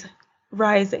Eddie's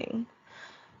rising?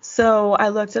 So I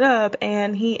looked it up,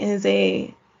 and he is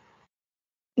a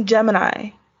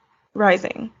Gemini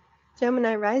rising.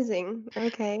 Gemini rising,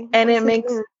 okay. And it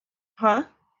makes, huh?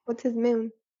 What's his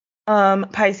moon?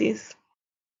 Pisces.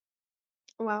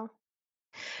 Wow.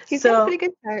 He's got a pretty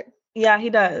good chart. Yeah, he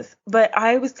does. But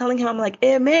I was telling him, I'm like,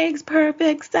 it makes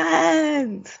perfect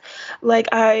sense. Like,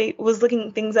 I was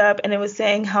looking things up and it was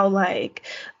saying how, like,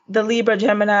 the Libra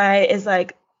Gemini is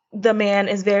like, the man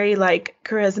is very, like,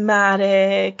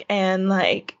 charismatic and,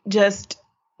 like, just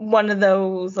one of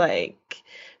those, like,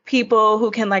 people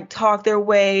who can, like, talk their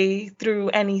way through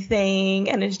anything.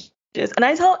 And it's just, and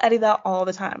I tell Eddie that all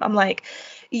the time. I'm like,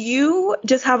 you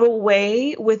just have a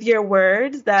way with your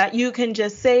words that you can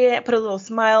just say it, put a little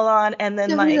smile on, and then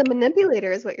So he's a like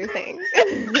manipulator is what you're saying.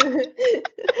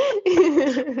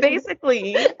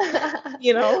 basically, A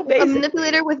basically,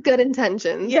 manipulator with good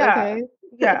intentions, yeah, okay?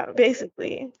 yeah,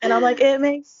 basically. And I'm like, it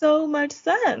makes so much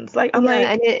sense. Like, I'm Yeah, like,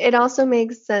 and it also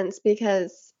makes sense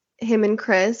because him and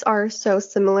Chris are so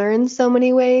similar in so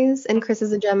many ways. And Chris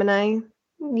is a Gemini,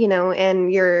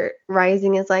 and your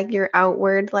rising is like your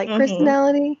outward like mhm.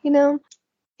 personality,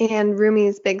 And Rumi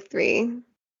is big three.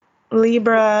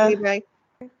 Libra, Libra.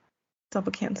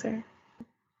 double Cancer.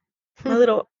 My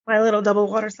little double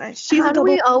water sign. She's a How do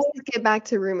we double. always get back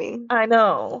to Rumi? I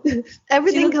know. She's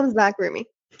Everything a, comes back Rumi.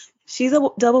 she's a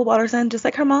double water sign, just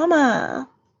like her mama.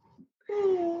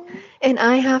 And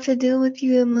I have to deal with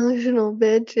you emotional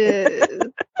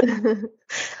bitches. And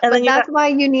But then you got that's why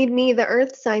you need me, the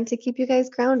earth sign, to keep you guys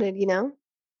grounded,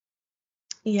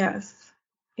 yes,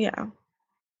 yeah.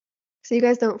 So you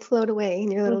guys don't float away in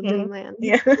your little Hmm. dreamland.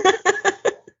 Yeah.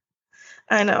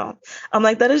 I know. I'm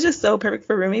like, that is just so perfect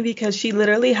for Rumi because she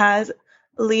literally has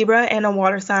Libra and a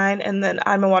water sign, and then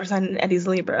I'm a water sign and Eddie's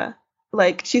Libra.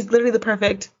 Like, she's literally the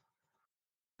perfect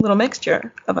little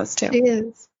mixture of us two. She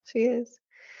is. She is.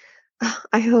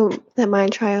 I hope that my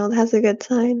child has a good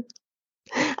sign.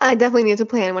 I definitely need to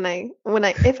plan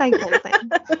if I can plan.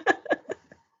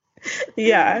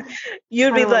 Yeah.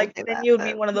 You'd I be don't want like, to say then that, you'd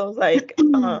be but one of those, like,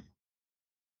 I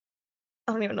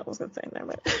don't even know what I was going to say there,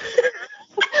 but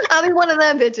I'll be one of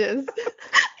them bitches.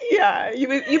 yeah,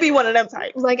 you'd be one of them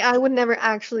types. Like I would never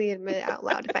actually admit it out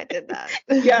loud if I did that.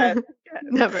 Yes, yes.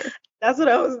 Never. That's what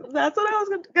I was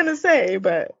gonna say,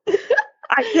 but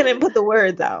I couldn't put the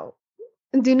words out.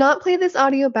 Do not play this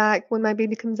audio back when my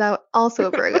baby comes out also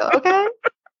a Virgo, okay?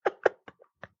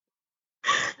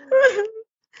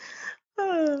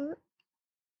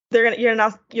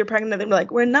 You're pregnant, they're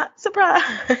like, we're not surprised.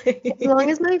 As long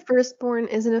as my firstborn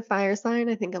isn't a fire sign,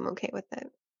 I think I'm okay with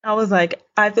it. I was like,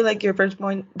 I feel like your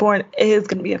born is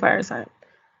gonna be a fire sign.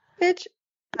 Bitch,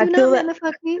 I do not feel that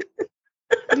manifest me.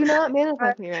 Do not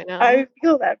manifest me right now. I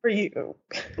feel that for you.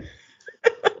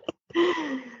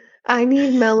 I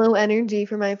need mellow energy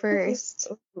for my first.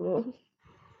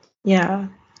 Yeah,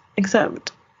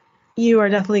 except you are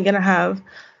definitely gonna have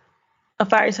a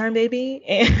fire sign baby,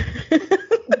 and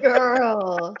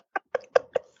Girl.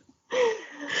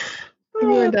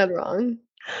 You are dead wrong.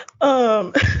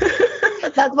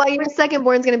 That's why your second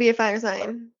born's gonna be a fire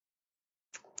sign.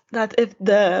 That's if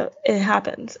it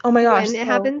happens. Oh my gosh. When it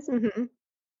happens? Mm-hmm.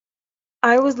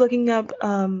 I was looking up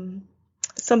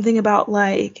something about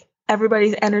like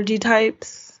everybody's energy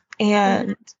types,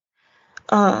 and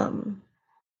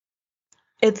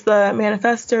it's the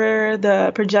manifestor,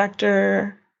 the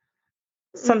projector,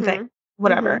 something,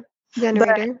 whatever.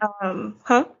 Generator.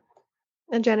 But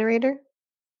A generator?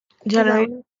 generate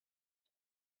Design.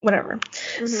 whatever.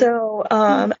 So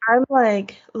I'm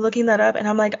like looking that up and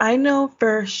I'm like, I know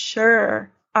for sure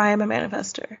I am a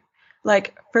manifestor.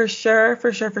 Like for sure.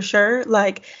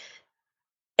 Like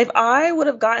if I would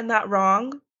have gotten that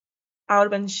wrong, I would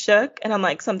have been shook and I'm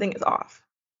like, something is off.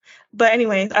 But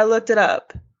anyways, I looked it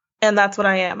up and that's what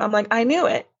I am. I'm like, I knew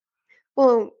it.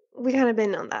 Well, we kind of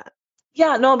been on that.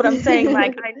 Yeah, no, but I'm saying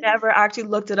like I never actually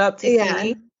looked it up to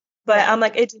see. But I'm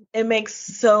like, it makes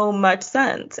so much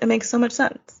sense. It makes so much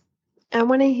sense. I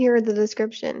want to hear the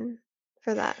description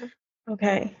for that.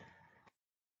 Okay.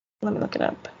 Let me look it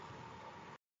up.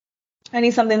 I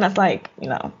need something that's like,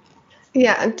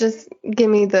 Yeah, just give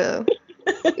me the.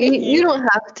 You don't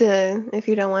have to if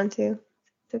you don't want to.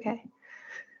 It's okay.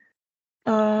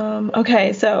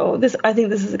 Okay, so I think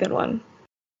this is a good one.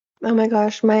 Oh my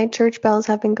gosh, my church bells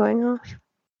have been going off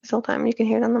this whole time. You can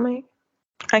hear it on the mic.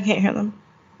 I can't hear them.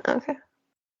 Okay.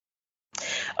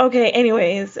 Okay,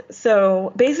 anyways,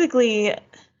 so basically,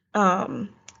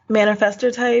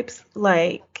 manifestor types,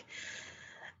 like,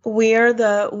 we're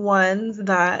the ones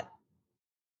that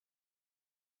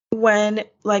when,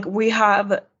 like, we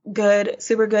have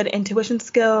super good intuition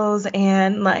skills,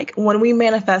 and, like, when we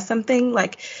manifest something,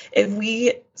 like, if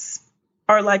we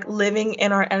are, like, living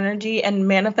in our energy and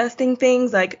manifesting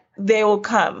things, like, they will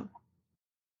come.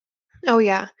 Oh,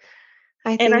 yeah.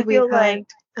 I think we've had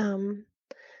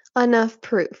enough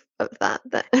proof of that.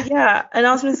 Yeah, and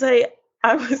I was going to say,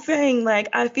 I was saying, like,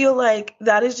 I feel like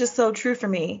that is just so true for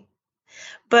me.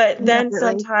 But then Definitely.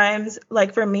 sometimes,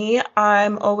 like for me,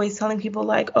 I'm always telling people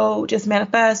like, oh, just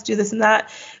manifest, do this and that,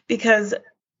 because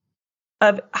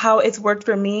of how it's worked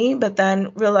for me. But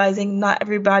then realizing not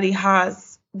everybody has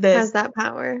Has this that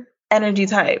power. energy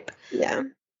type. Yeah.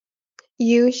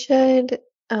 You should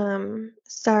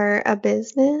start a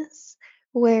business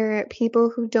where people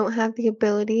who don't have the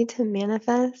ability to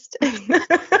manifest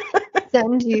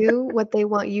send you what they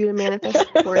want you to manifest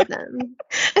for them.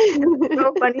 It's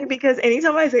so funny because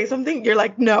anytime I say something, you're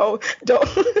like, no, don't.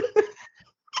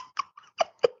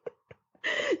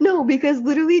 No, because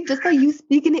literally just by you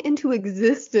speaking it into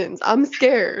existence, I'm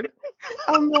scared.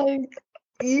 I'm like,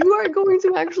 you are going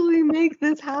to actually make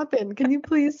this happen. Can you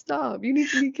please stop? You need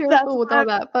to be careful with all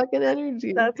that fucking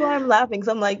energy. That's why I'm laughing.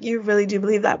 So I'm like, you really do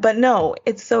believe that. But no,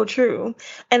 it's so true.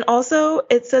 And also,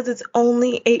 it says it's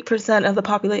only 8% of the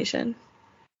population.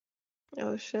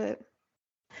 Oh, shit.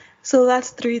 So that's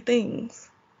 3 things.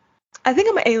 I think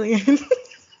I'm an alien.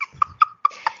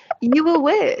 You a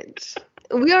witch.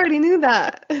 We already knew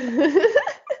that.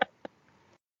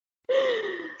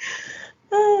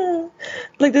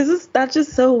 Like, that's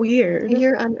just so weird.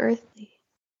 You're unearthly.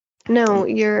 No,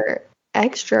 you're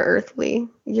extra earthly.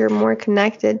 You're more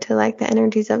connected to like the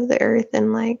energies of the earth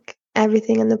and like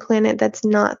everything on the planet that's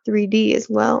not 3D as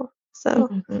well.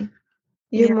 So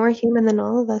you're Yeah. more human than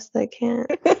all of us that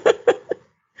can't.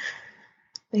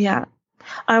 Yeah.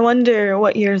 I wonder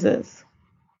what yours is.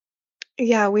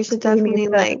 Yeah, we should So we need definitely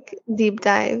to- like deep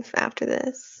dive after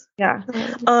this. Yeah.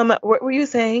 What were you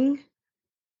saying?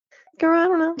 Girl, I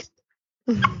don't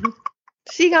know.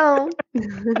 She gone.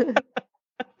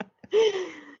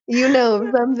 You know,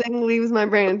 if something leaves my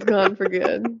brain, it's gone for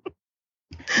good.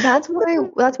 That's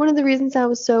one of the reasons I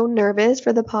was so nervous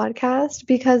for the podcast,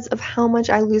 because of how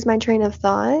much I lose my train of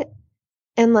thought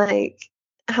and like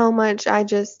how much I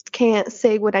just can't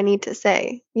say what I need to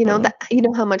say. You know, that you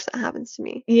know how much that happens to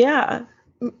me. Yeah.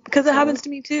 Because it happens to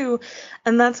me too.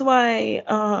 And that's why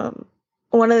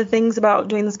one of the things about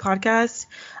doing this podcast,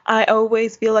 I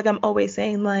always feel like I'm always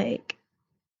saying like,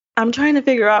 I'm trying to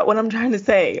figure out what I'm trying to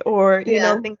say, or you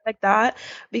know, things like that,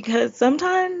 because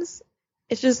sometimes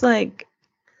it's just like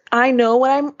I know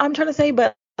what I'm trying to say,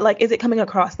 but like, is it coming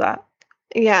across that?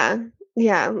 Yeah,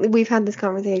 we've had this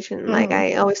conversation. Like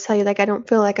I always tell you, like I don't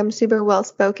feel like I'm super well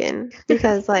spoken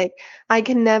because like I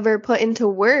can never put into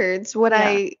words what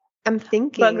I'm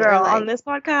thinking. But girl, or, like, on this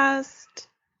podcast,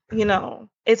 you know,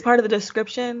 it's part of the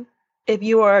description. If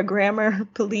you are a grammar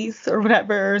police or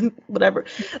whatever,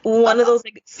 one of those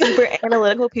like super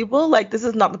analytical people, like this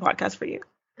is not the podcast for you,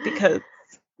 because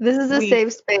this is a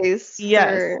safe space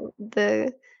for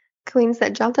the queens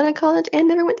that dropped out of college and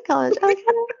never went to college. Okay.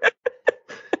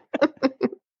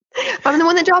 I'm the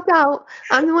one that dropped out.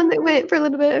 I'm the one that went for a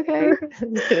little bit. Okay.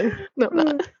 I'm just kidding. No, I'm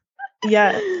not.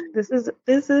 Yeah, this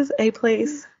is a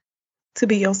place to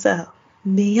be yourself.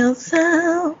 Be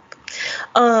yourself.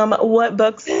 What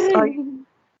books are you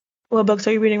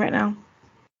reading right now?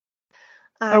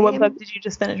 Or what book did you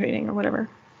just finish reading or whatever?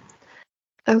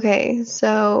 Okay,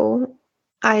 so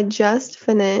I just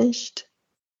finished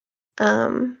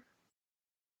The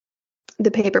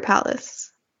Paper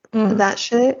Palace. That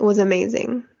shit was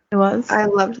amazing. It was? I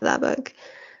loved that book.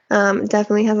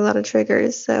 Definitely has a lot of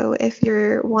triggers, so if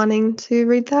you're wanting to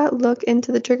read that, look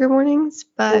into the trigger warnings.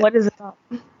 But what is it about?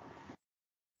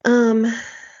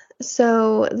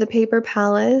 So The Paper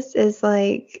Palace is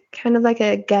like kind of like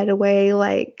a getaway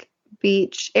like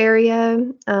beach area,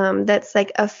 that's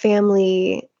like a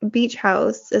family beach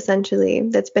house essentially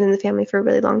that's been in the family for a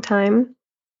really long time.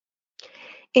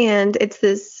 And it's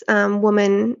this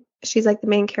woman, she's like the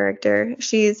main character.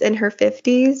 She's in her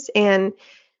 50s and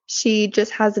she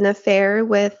just has an affair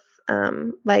with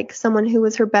like someone who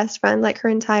was her best friend like her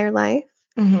entire life.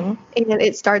 And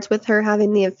it starts with her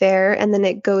having the affair, and then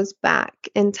it goes back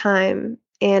in time,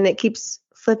 and it keeps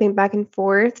flipping back and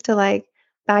forth to like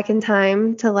back in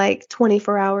time to like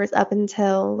 24 hours up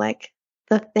until like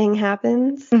the thing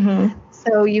happens.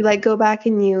 So you like go back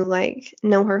and you like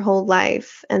know her whole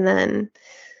life, and then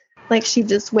like she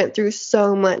just went through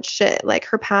so much shit. Like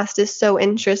her past is so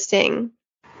interesting,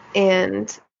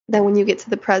 and then when you get to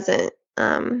the present,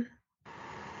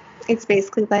 it's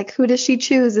basically like, who does she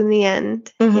choose in the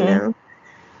end, you know?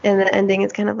 And the ending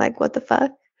is kind of like, what the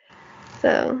fuck?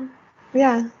 So,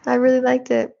 yeah, I really liked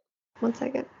it. 1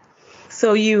 second.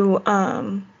 So you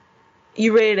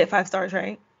rated it 5 stars,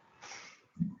 right?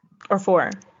 Or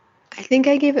 4? I think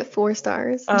I gave it 4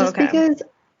 stars. Oh, just okay. because,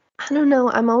 I don't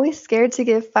know, I'm always scared to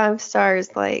give 5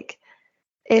 stars, like,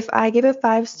 if I give it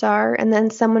 5 star and then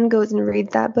someone goes and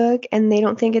reads that book and they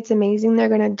don't think it's amazing, they're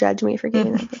gonna judge me for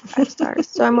giving that book 5 stars.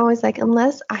 So I'm always like,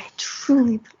 unless I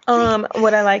truly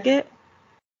would I like it?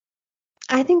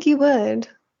 I think you would.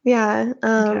 Yeah.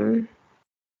 Okay.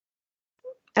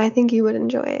 I think you would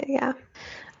enjoy it, yeah.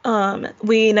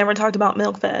 We never talked about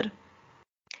Milk Fed.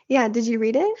 Yeah, did you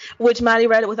read it? Which Maddie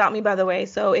read it without me, by the way.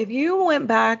 So if you went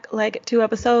back like 2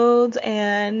 episodes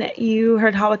and you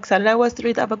heard how excited I was to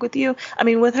read that book with you, I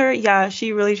mean, with her, yeah,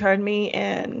 she really tried me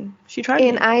and she tried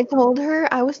And me. I told her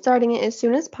I was starting it as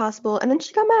soon as possible, and then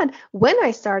she got mad when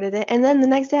I started it. And then the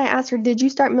next day I asked her, "Did you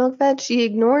start Milk Fed?" She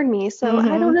ignored me. So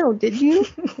I don't know. Did you?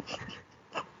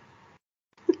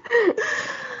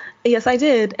 Yes, I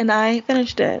did, and I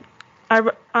finished it.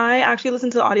 I actually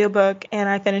listened to the audiobook and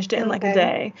I finished it in like a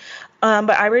day. But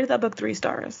I rated that book 3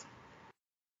 stars.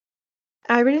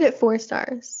 I rated it 4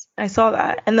 stars. I saw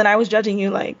that, and then I was judging you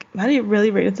like, Maddie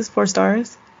really rated this 4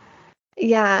 stars?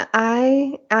 Yeah,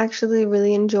 I actually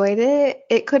really enjoyed it.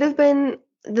 It could have been,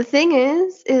 the thing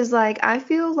is like I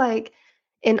feel like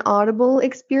an audible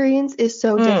experience is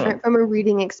so different from a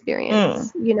reading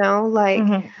experience, you know?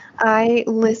 Like I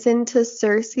listened to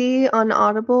Cersei on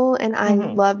Audible and I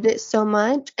loved it so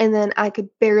much, and then I could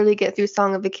barely get through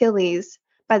Song of Achilles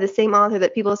by the same author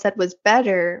that people said was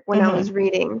better when I was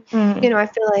reading. You know, I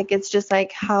feel like it's just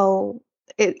like how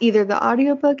either the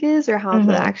audiobook is or how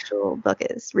the actual book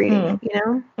is reading it,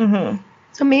 you know?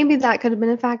 So maybe that could have been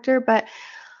a factor, but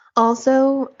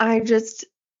also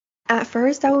at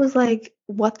first I was like,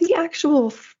 what the actual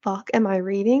fuck am I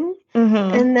reading?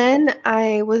 And then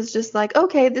I was just like,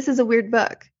 okay, this is a weird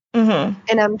book. And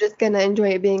I'm just gonna enjoy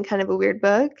it being kind of a weird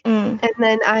book. And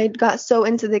then I got so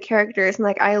into the characters and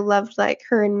like I loved like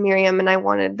her and Miriam and I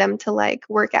wanted them to like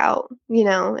work out, you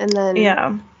know, and then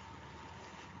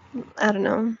I don't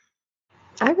know.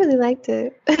 I really liked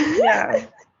it. Yeah.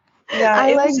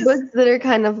 I like books that are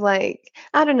kind of like,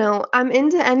 I don't know. I'm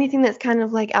into anything that's kind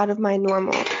of like out of my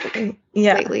normal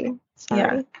lately. Sorry.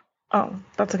 Yeah. Oh,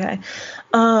 that's okay.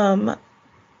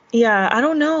 Yeah, I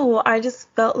don't know. I just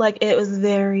felt like it was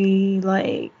very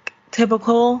like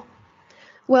typical.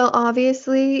 Well,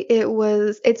 obviously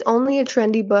it's only a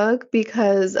trendy book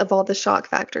because of all the shock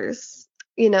factors,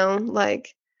 you know,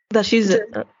 like That she's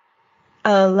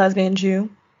a lesbian Jew.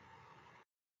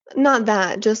 Not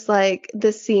that, just like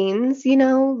the scenes, you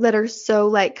know, that are so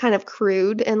like kind of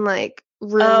crude and like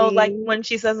really like when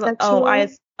she says, sexual.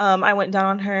 I went down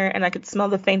on her and I could smell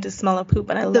the faintest smell of poop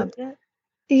and I loved it.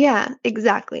 Yeah,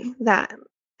 exactly. That.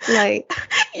 Like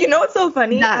you know what's so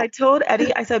funny? That. I told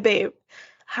Eddie, I said, babe,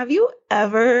 have you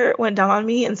ever went down on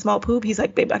me and smelled poop? He's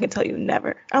like, babe, I can tell you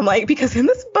never. I'm like, because in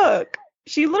this book,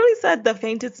 she literally said the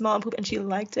faintest smell of poop and she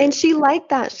liked it. And she liked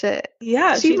that shit.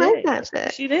 Yeah, she liked that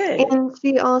shit. She did. And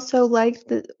she also liked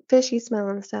the fishy smell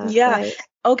and stuff. Yeah. Like,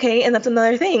 okay, and that's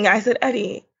another thing. I said,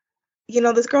 Eddie, you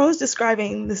know, this girl is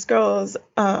describing this girl's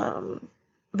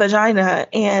vagina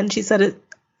and she said it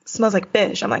smells like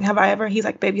fish. I'm like, have I ever? He's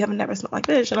like, babe, you haven't never smelled like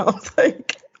fish. And I was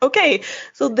like, okay,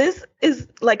 so this is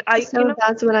like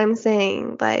that's what I'm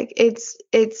saying. Like it's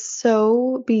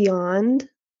so beyond,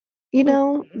 you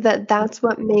know, that's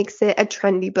what makes it a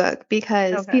trendy book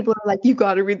because people are like, you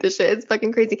gotta read this shit. It's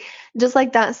fucking crazy. Just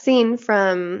like that scene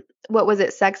from what was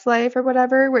it, Sex Life or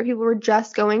whatever, where people were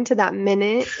just going to that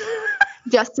minute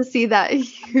just to see that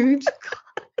huge.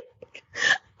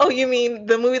 Oh, you mean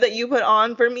the movie that you put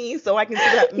on for me so I can see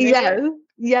that minute?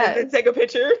 Yes. And then take a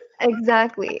picture?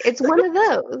 Exactly. It's one of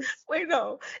those. Wait,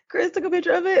 no. Chris took a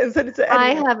picture of it and sent it to Eddie.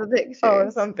 I have a picture.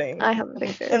 Or something. I have a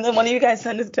picture. And then one of you guys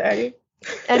sent it to Eddie?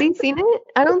 Eddie seen it?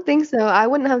 I don't think so. I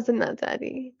wouldn't have sent that to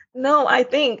Eddie. No, I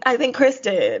think Chris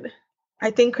did. I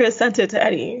think Chris sent it to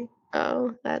Eddie.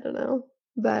 Oh, I don't know.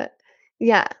 But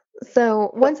yeah.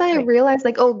 So once I realized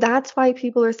like, oh, that's why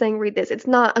people are saying read this. It's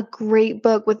not a great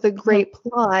book with a great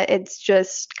plot. It's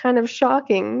just kind of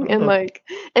shocking and like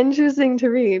interesting to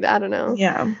read. I don't know.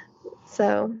 Yeah.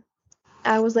 So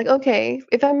I was like, okay,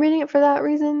 if I'm reading it for that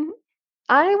reason,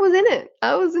 I was in it.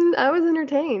 I was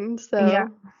entertained. So yeah.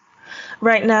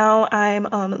 Right now I'm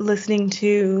listening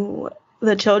to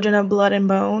The Children of Blood and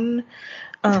Bone.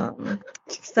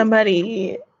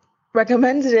 Somebody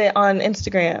recommended it on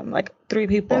Instagram, like 3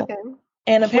 people. Okay.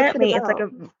 And apparently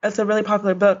it's a really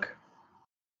popular book.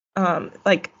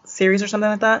 Like series or something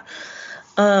like that.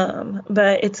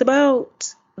 But it's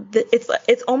about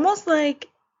it's almost like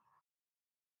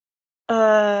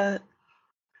I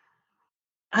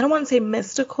don't want to say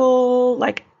mystical,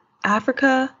 like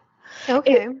Africa.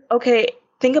 Okay.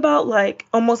 Think about like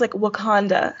almost like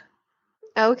Wakanda.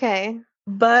 Okay.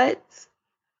 But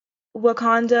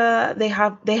Wakanda, they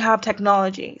have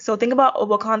technology. So think about a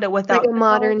Wakanda Like without a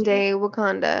modern technology. day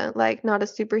Wakanda, like not a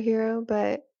superhero,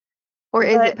 or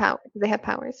is But it power? They have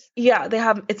powers. yeah,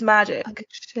 it's magic. Oh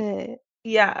shit.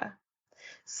 Yeah.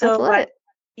 So That's like, lit.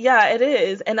 yeah, it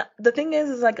is. And the thing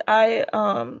is like I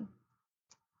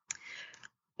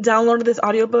downloaded this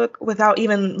audiobook without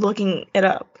even looking it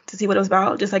up to see what it was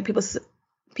about. Just like people sent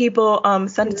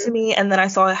it to Mhm. me, and then I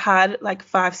saw it had like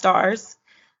 5 stars,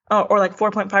 or like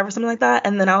 4.5 or something like that.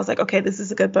 And then I was like, okay, this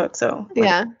is a good book, so let me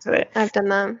Yeah, get to it. I've done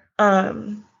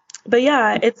that. But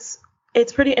yeah,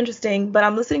 it's pretty interesting. But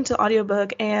I'm listening to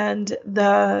audiobook, and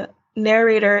the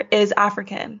narrator is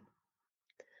African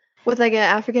With like an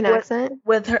African with accent.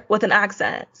 with an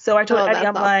accent. So I told Oh, Eddie, that's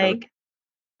I'm awesome. like,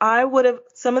 I would have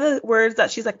some of the words that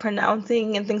she's like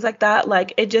pronouncing and things like that,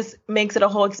 like it just makes it a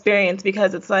whole experience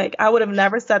because it's like I would have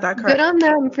never said that Good correct. on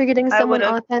them for getting I would someone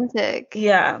have, authentic.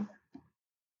 yeah,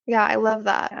 Yeah, I love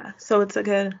that. yeah. So it's a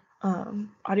good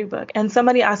audiobook. And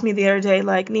somebody asked me the other day,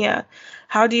 like, Nia,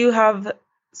 how do you have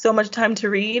so much time to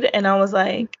read? And I was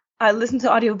like, I listen to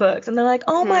audiobooks. And they're like,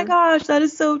 oh my Mhm. gosh, that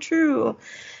is so true.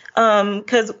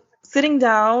 Because sitting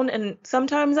down, and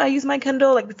sometimes I use my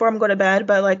Kindle like before I'm going to bed,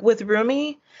 but like with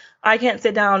Rumi, I can't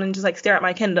sit down and just like stare at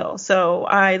my Kindle. So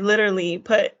I literally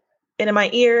put it in my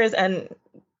ears and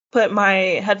put my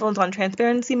headphones on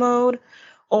transparency mode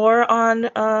or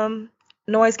on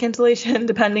noise cancellation,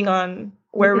 depending on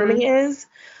where Mhm. Rumi is.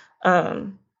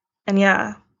 Um, and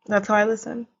yeah, that's how I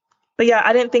listen. But yeah,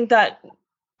 I didn't think that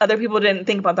other people didn't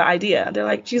think about the idea.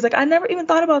 She's like, I never even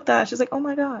thought about that. She's like, oh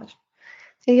my gosh.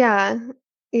 Yeah.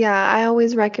 Yeah, I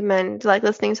always recommend like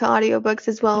listening to audiobooks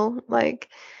as well. Like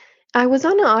I was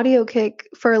on an audio kick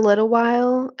for a little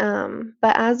while,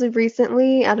 but as of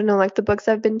recently, I don't know, like the books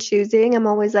I've been choosing, I'm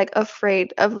always like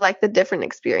afraid of like the different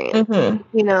experience.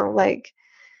 Mm-hmm. Like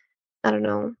I don't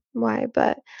know why,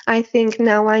 but I think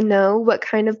now I know what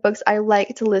kind of books I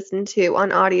like to listen to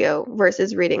on audio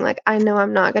versus reading. Like I know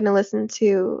I'm not going to listen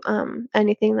to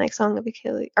anything like Song of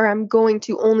Achilles, or I'm going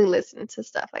to only listen to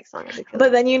stuff like Song of Achilles.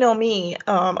 But then you know me,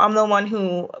 I'm the one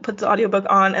who puts the audiobook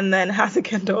on and then has a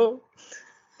Kindle.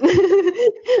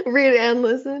 Read and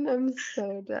listen. I'm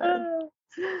so dead.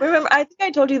 Remember, I think I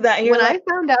told you that, and you're When like,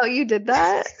 I found out you did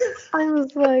that, I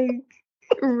was like,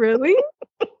 really?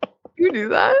 You do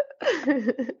that?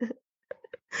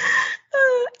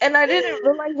 and I didn't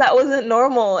realize that wasn't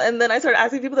normal. And then I started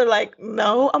asking people, they're like,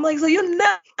 no. I'm like, so you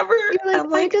never. You're like, I'm I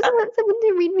like, just want someone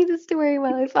to read me the story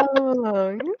while I follow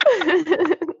along.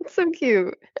 So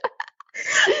cute.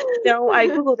 no, I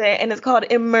Googled it and it's called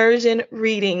immersion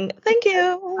reading. Thank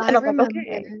you. I And I'm like, remember.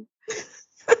 okay.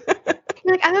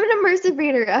 You're like, I'm an immersive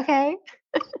reader, okay?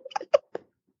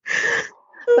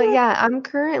 But yeah, I'm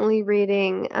currently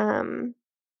reading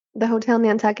The Hotel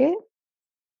Nantucket.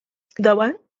 The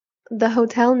what? The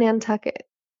Hotel Nantucket.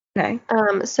 Okay.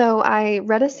 So I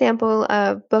read a sample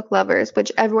of Book Lovers,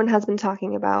 which everyone has been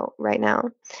talking about right now.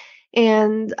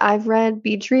 And I've read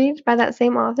Beach Read by that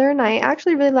same author, and I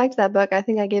actually really liked that book. I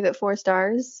think I gave it 4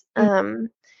 stars.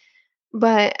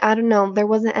 But I don't know, there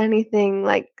wasn't anything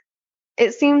like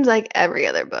it seemed like every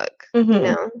other book,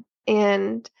 Mm-hmm.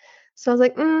 And so I was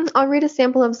like, I'll read a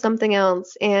sample of something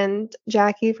else. And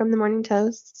Jackie from the Morning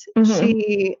Toast, Mm-hmm.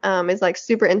 she is like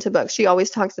super into books. She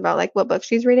always talks about like what book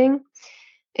she's reading.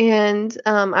 And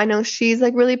I know she's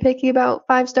like really picky about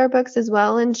 5-star books as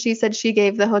well. And she said she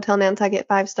gave The Hotel Nantucket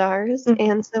 5 stars. Mm-hmm.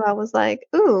 And so I was like,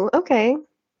 ooh, okay,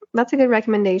 that's a good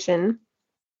recommendation.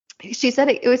 She said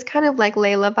it was kind of like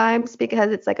Layla vibes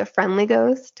because it's like a friendly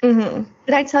ghost. Mm-hmm.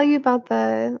 Did I tell you about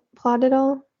the plot at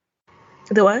all?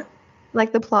 The what?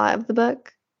 Like the plot of the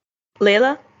book?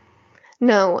 Layla?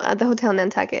 No, The Hotel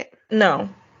Nantucket. No.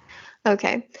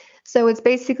 Okay. So it's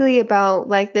basically about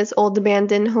like this old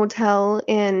abandoned hotel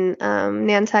in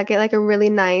Nantucket, like a really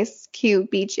nice,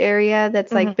 cute beach area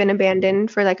that's like been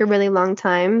abandoned for like a really long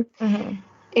time. Mm-hmm.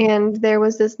 And there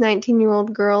was this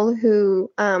 19-year-old girl who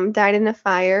died in a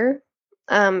fire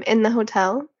in the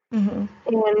hotel. Mm-hmm.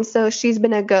 And so she's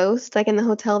been a ghost like in the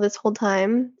hotel this whole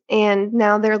time. And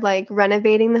now they're like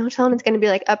renovating the hotel and it's going to be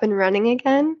like up and running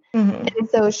again. Mm-hmm. And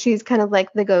so she's kind of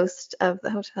like the ghost of the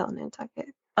hotel in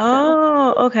Nantucket.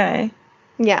 Oh, okay.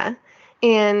 Yeah.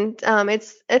 And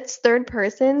it's third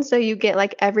person, so you get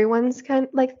like everyone's kind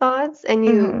of like thoughts and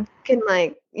you can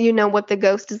like what the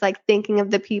ghost is like thinking of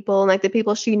the people and like the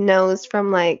people she knows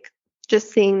from like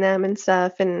just seeing them and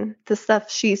stuff and the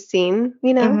stuff she's seen,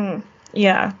 Mm-hmm.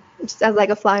 Yeah. just as like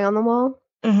a fly on the wall.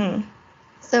 Mm-hmm.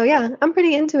 So yeah, I'm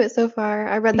pretty into it so far.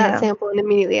 I read that Yeah. sample and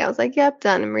immediately I was like, yep,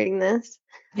 done. I'm reading this.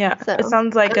 Yeah. So It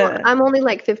sounds like I'm only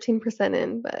like 15%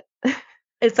 in, but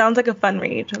it sounds like a fun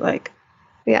read. Like,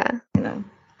 yeah.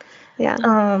 Yeah.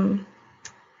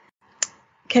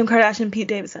 Kim Kardashian, Pete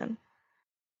Davidson.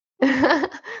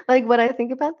 Like what I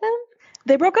think about them?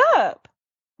 They broke up.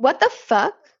 What the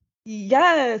fuck?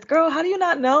 Yes, girl. How do you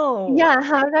not know? Yeah,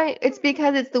 how did I? It's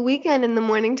because it's the weekend and the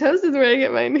morning toast is where I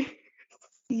get my news.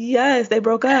 Yes, they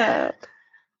broke up.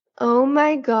 Oh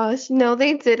my gosh. No,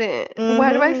 they didn't.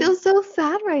 Why do I feel so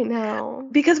sad right now?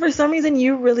 Because for some reason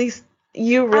you really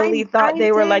thought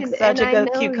they were like did, such and a I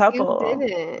good know cute you couple.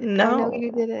 didn't. No. I know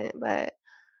you didn't, but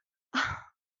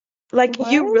like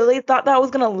you what? really thought that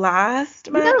was gonna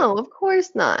last, man? No, of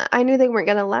course not. I knew they weren't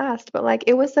gonna last, but like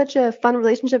it was such a fun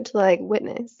relationship to like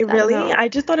witness. I don't Really? know. I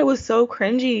just thought it was so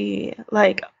cringy.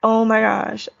 Like, oh my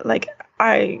gosh. Like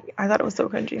I thought it was so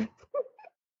cringy.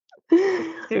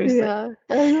 Seriously. Yeah,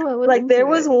 I don't know. I was Like there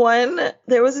into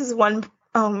was this one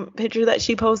picture that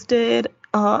she posted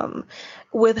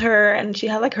with her, and she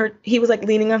had like he was like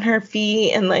leaning on her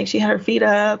feet, and like she had her feet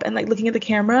up and like looking at the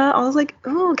camera. I was like,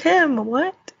 oh, Kim,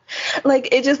 what? Like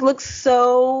it just looks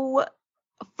so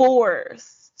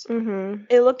forced.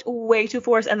 It looked way too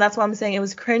forced, and that's why I'm saying it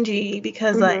was cringy,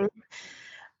 because like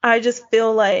I just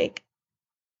feel like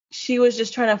she was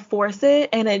just trying to force it,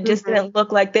 and it just didn't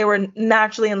look like they were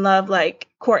naturally in love like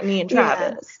Courtney and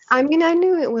Travis. Yeah. I mean, I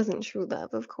knew it wasn't true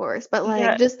love, of course, but like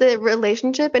Yeah. just the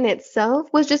relationship in itself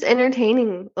was just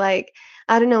entertaining. Like,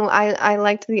 I don't know, I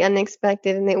liked the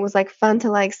unexpected, and it was like fun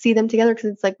to like see them together,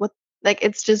 because it's like what, like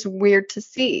it's just weird to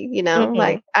see, you know?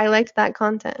 Like I liked that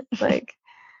content. Like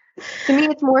to me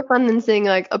it's more fun than seeing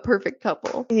like a perfect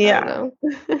couple. Yeah. I don't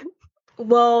know.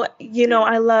 Well, you know,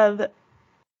 I love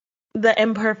the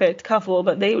imperfect couple,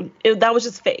 but that was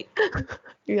just fake.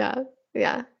 Yeah.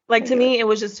 Like to me, it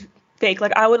was just fake.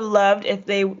 Like I would have loved if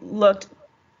they looked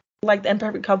like the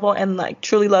imperfect couple and like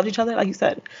truly loved each other, like you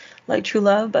said, like true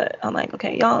love. But I'm like,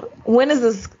 okay, y'all, when is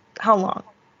this? How long?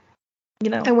 You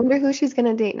know? I wonder who she's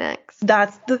gonna date next.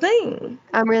 That's the thing.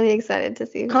 I'm really excited to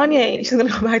see who Kanye. She's gonna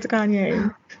go back to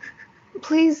Kanye.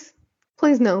 Please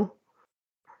no.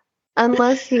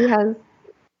 Unless he has,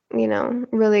 you know,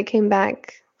 really came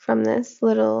back from this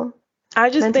little I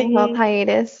just mental health think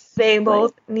hiatus. they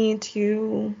both need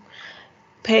to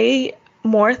pay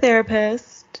more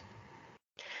therapists.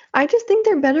 I just think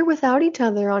they're better without each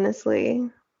other, honestly.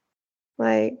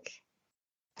 Like,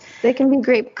 they can be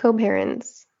great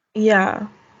co-parents. Yeah.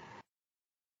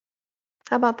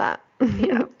 How about that?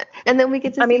 Yeah. And then we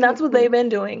get to I mean, see that's what they've been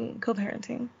doing,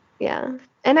 co-parenting. Yeah.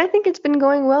 And I think it's been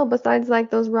going well, besides like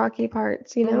those rocky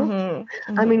parts, you know?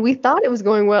 I mean, we thought it was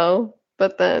going well,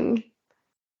 but then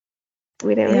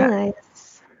we didn't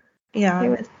realize. Yeah.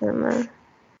 There was some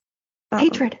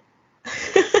hatred.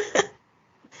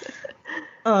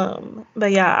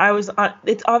 But yeah,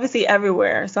 it's obviously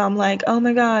everywhere, so I'm like, oh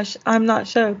my gosh, I'm not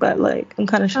shook, but like I'm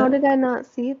kind of shook. How did I not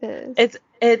see this?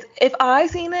 It's if I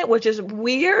seen it, which is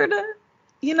weird,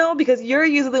 you know, because you're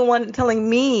usually the one telling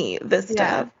me this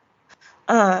stuff.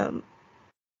 So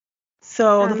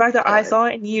the fact that I saw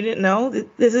it and you didn't know,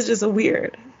 this is just a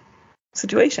weird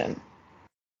situation.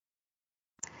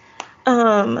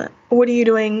 What are you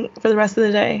doing for the rest of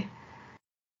the day?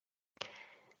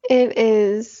 It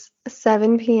is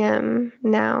 7 p.m.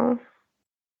 now.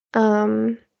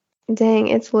 Dang,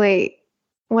 it's late.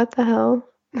 What the hell?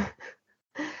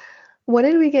 What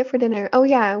did we get for dinner? Oh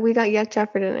yeah, we got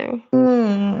yakcha for dinner.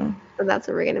 So that's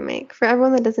what we're gonna make. For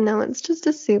everyone that doesn't know, it's just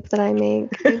a soup that I make.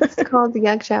 It's called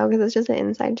yakcha because it's just an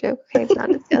inside joke. Okay, it's not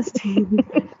disgusting.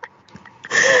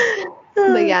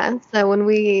 But yeah, so when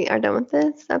we are done with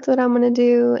this, that's what I'm gonna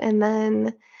do, and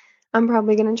then I'm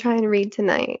probably gonna try and read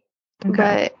tonight. Okay.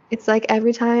 But it's like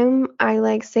every time I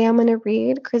like say I'm gonna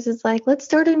read, Chris is like, let's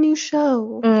start a new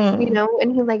show. You know,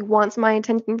 and he like wants my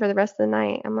attention for the rest of the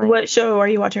night. I'm like, what show are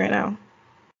you watching right now?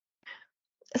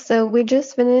 So we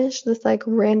just finished this like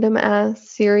random ass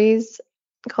series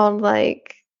called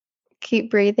like Keep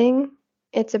Breathing.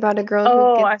 It's about a girl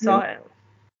who gets I saw it.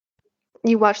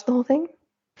 You watched the whole thing?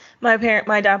 My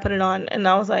dad put it on, and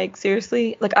I was like,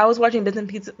 seriously? Like I was watching bits and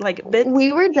pieces, like bits.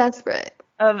 We were desperate.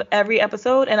 Of every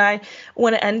episode, and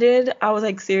when it ended, I was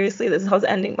like, seriously, this is how it's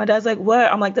ending. My dad's like,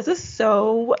 what? I'm like, this is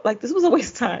so, like, this was a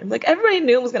waste of time. Like, everybody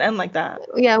knew it was gonna end like that.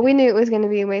 Yeah, we knew it was gonna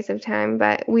be a waste of time,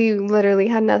 but we literally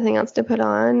had nothing else to put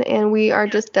on, and we are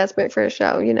just desperate for a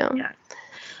show, you know. Yeah.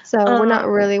 So we're not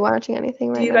really watching anything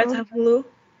right now. Do you guys have Hulu?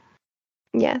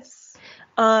 Yes.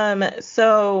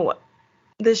 So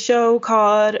the show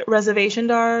called Reservation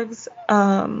Dogs,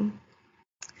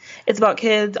 it's about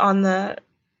kids on the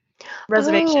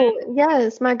reservation. Oh,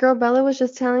 yes. My girl Bella was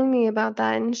just telling me about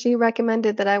that, and she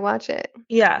recommended that I watch it.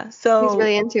 Yeah, so she's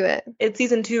really into it. It's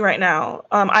season 2 right now.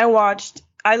 I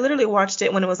literally watched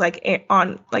it when it was like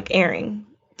airing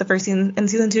the first season, and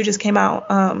season 2 just came out.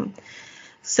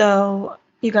 So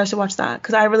you guys should watch that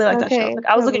because I really like that show. Okay, Like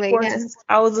I was looking totally, forward to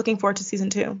I was looking forward to season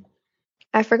 2.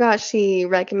 I forgot she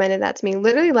recommended that to me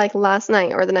literally like last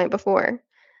night or the night before.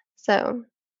 So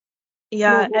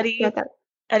Yeah, we'll start that.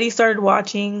 Eddie started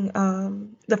watching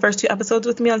the first 2 episodes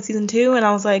with me on season 2, and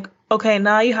I was like, okay,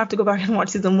 now you have to go back and watch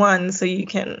season 1 so you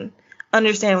can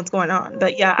understand what's going on.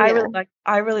 But yeah,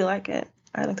 I really like it.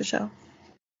 I like the show.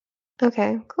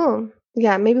 Okay, cool.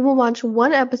 Yeah, maybe we'll watch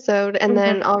one episode and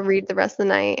then I'll read the rest of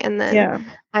the night, and then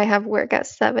I have work at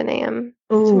 7 a.m.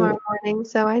 tomorrow morning,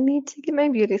 so I need to get my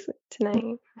beauty sleep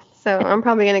tonight. So I'm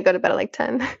probably gonna go to bed at like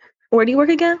 10. Where do you work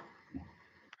again?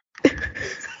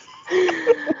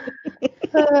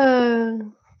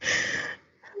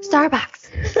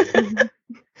 Starbucks.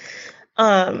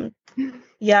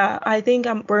 Yeah, I think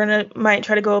might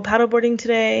try to go paddleboarding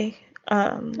today.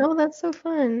 Oh, that's so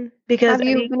fun. Because have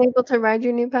you been able to ride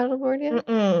your new paddleboard yet?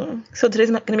 So today's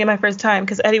not gonna be my first time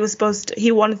because Eddie was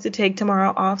he wanted to take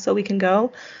tomorrow off so we can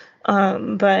go,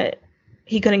 but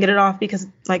he couldn't get it off because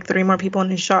like 3 more people in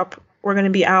his shop were gonna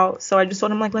be out. So I just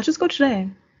told him like, let's just go today.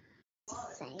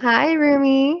 Hi,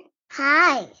 Rumi.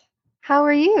 Hi. How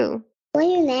are you? What's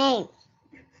your name?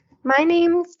 My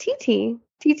name's TT.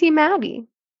 TT Maddie.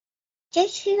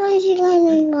 Just going to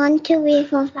learn 1, 2, 3,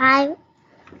 4, 5.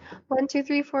 1, 2,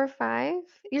 3, 4, 5.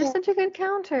 You're such a good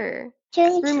counter.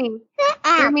 Just Rumi,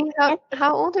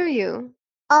 how old are you?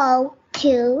 Oh,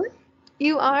 2.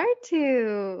 You are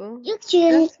 2. You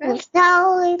choose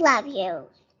so love you.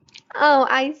 Oh,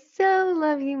 I so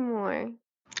love you more.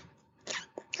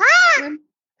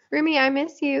 Rumi, I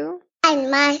miss you. I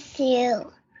miss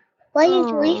you. What are you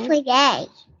doing today?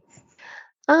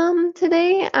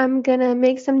 Today I'm gonna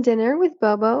make some dinner with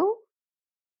Bobo,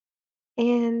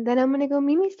 and then I'm gonna go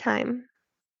Mimi's time.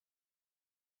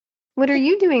 What are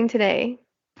you doing today?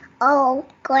 Oh,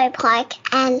 going park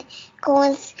and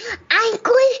going. I'm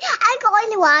going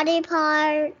to water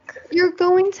park. You're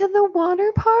going to the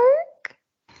water park?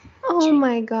 Oh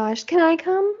my gosh, can I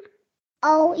come?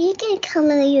 Oh, you can come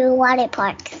to your water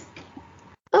park.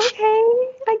 Okay,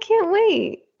 I can't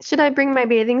wait. Should I bring my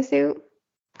bathing suit?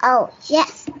 Oh,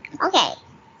 yes. Okay.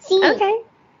 See you. Okay.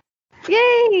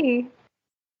 Yay!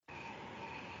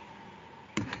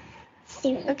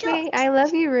 See you. Okay, I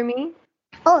love you, Rumi.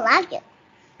 Oh, love you.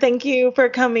 Thank you for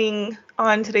coming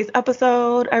on today's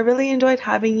episode. I really enjoyed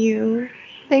having you.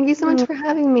 Thank you so much for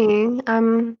having me.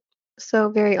 I'm so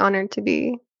very honored to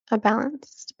be a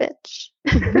balanced bitch.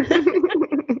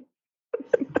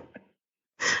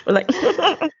 We're like,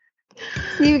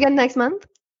 see you again next month.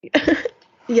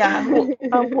 Yeah,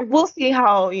 we'll see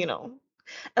how,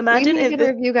 imagine we need to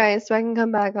review, guys, so I can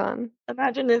come back on.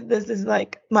 Imagine if this is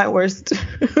like my worst.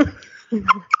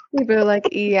 People are like,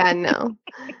 yeah, no.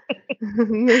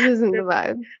 This isn't the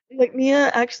vibe. Like, Mia,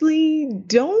 actually,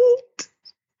 don't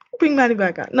bring Maddie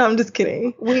back on. No, I'm just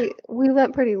kidding. We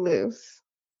let pretty loose.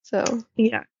 So.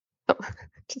 Yeah.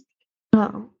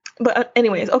 But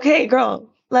anyways, okay, girl.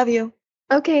 Love you.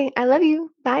 Okay, I love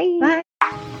you. Bye. Bye.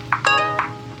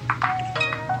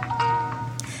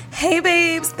 Hey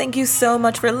babes, thank you so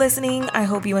much for listening. I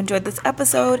hope you enjoyed this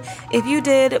episode. If you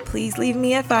did, please leave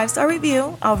me a 5-star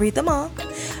review. I'll read them all.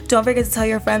 Don't forget to tell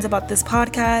your friends about this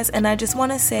podcast. And I just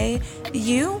want to say,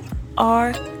 you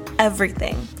are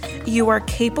everything. You are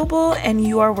capable and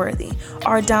you are worthy.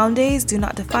 Our down days do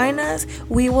not define us.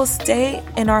 We will stay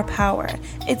in our power.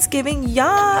 It's giving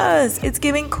yas. It's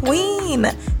giving queen.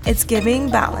 It's giving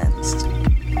balanced.